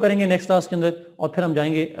फराबी को करेंगे नेक्स्ट क्लास के अंदर और फिर हम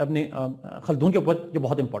जाएंगे अपने खल्दून के ऊपर जो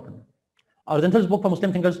बहुत इंपॉर्टेंट है। Arenzel's book for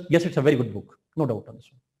Muslim thinkers, yes, it's a very good book, no doubt on this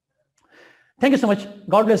one. Thank you so much.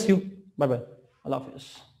 God bless you. Bye bye. Allah Hafiz.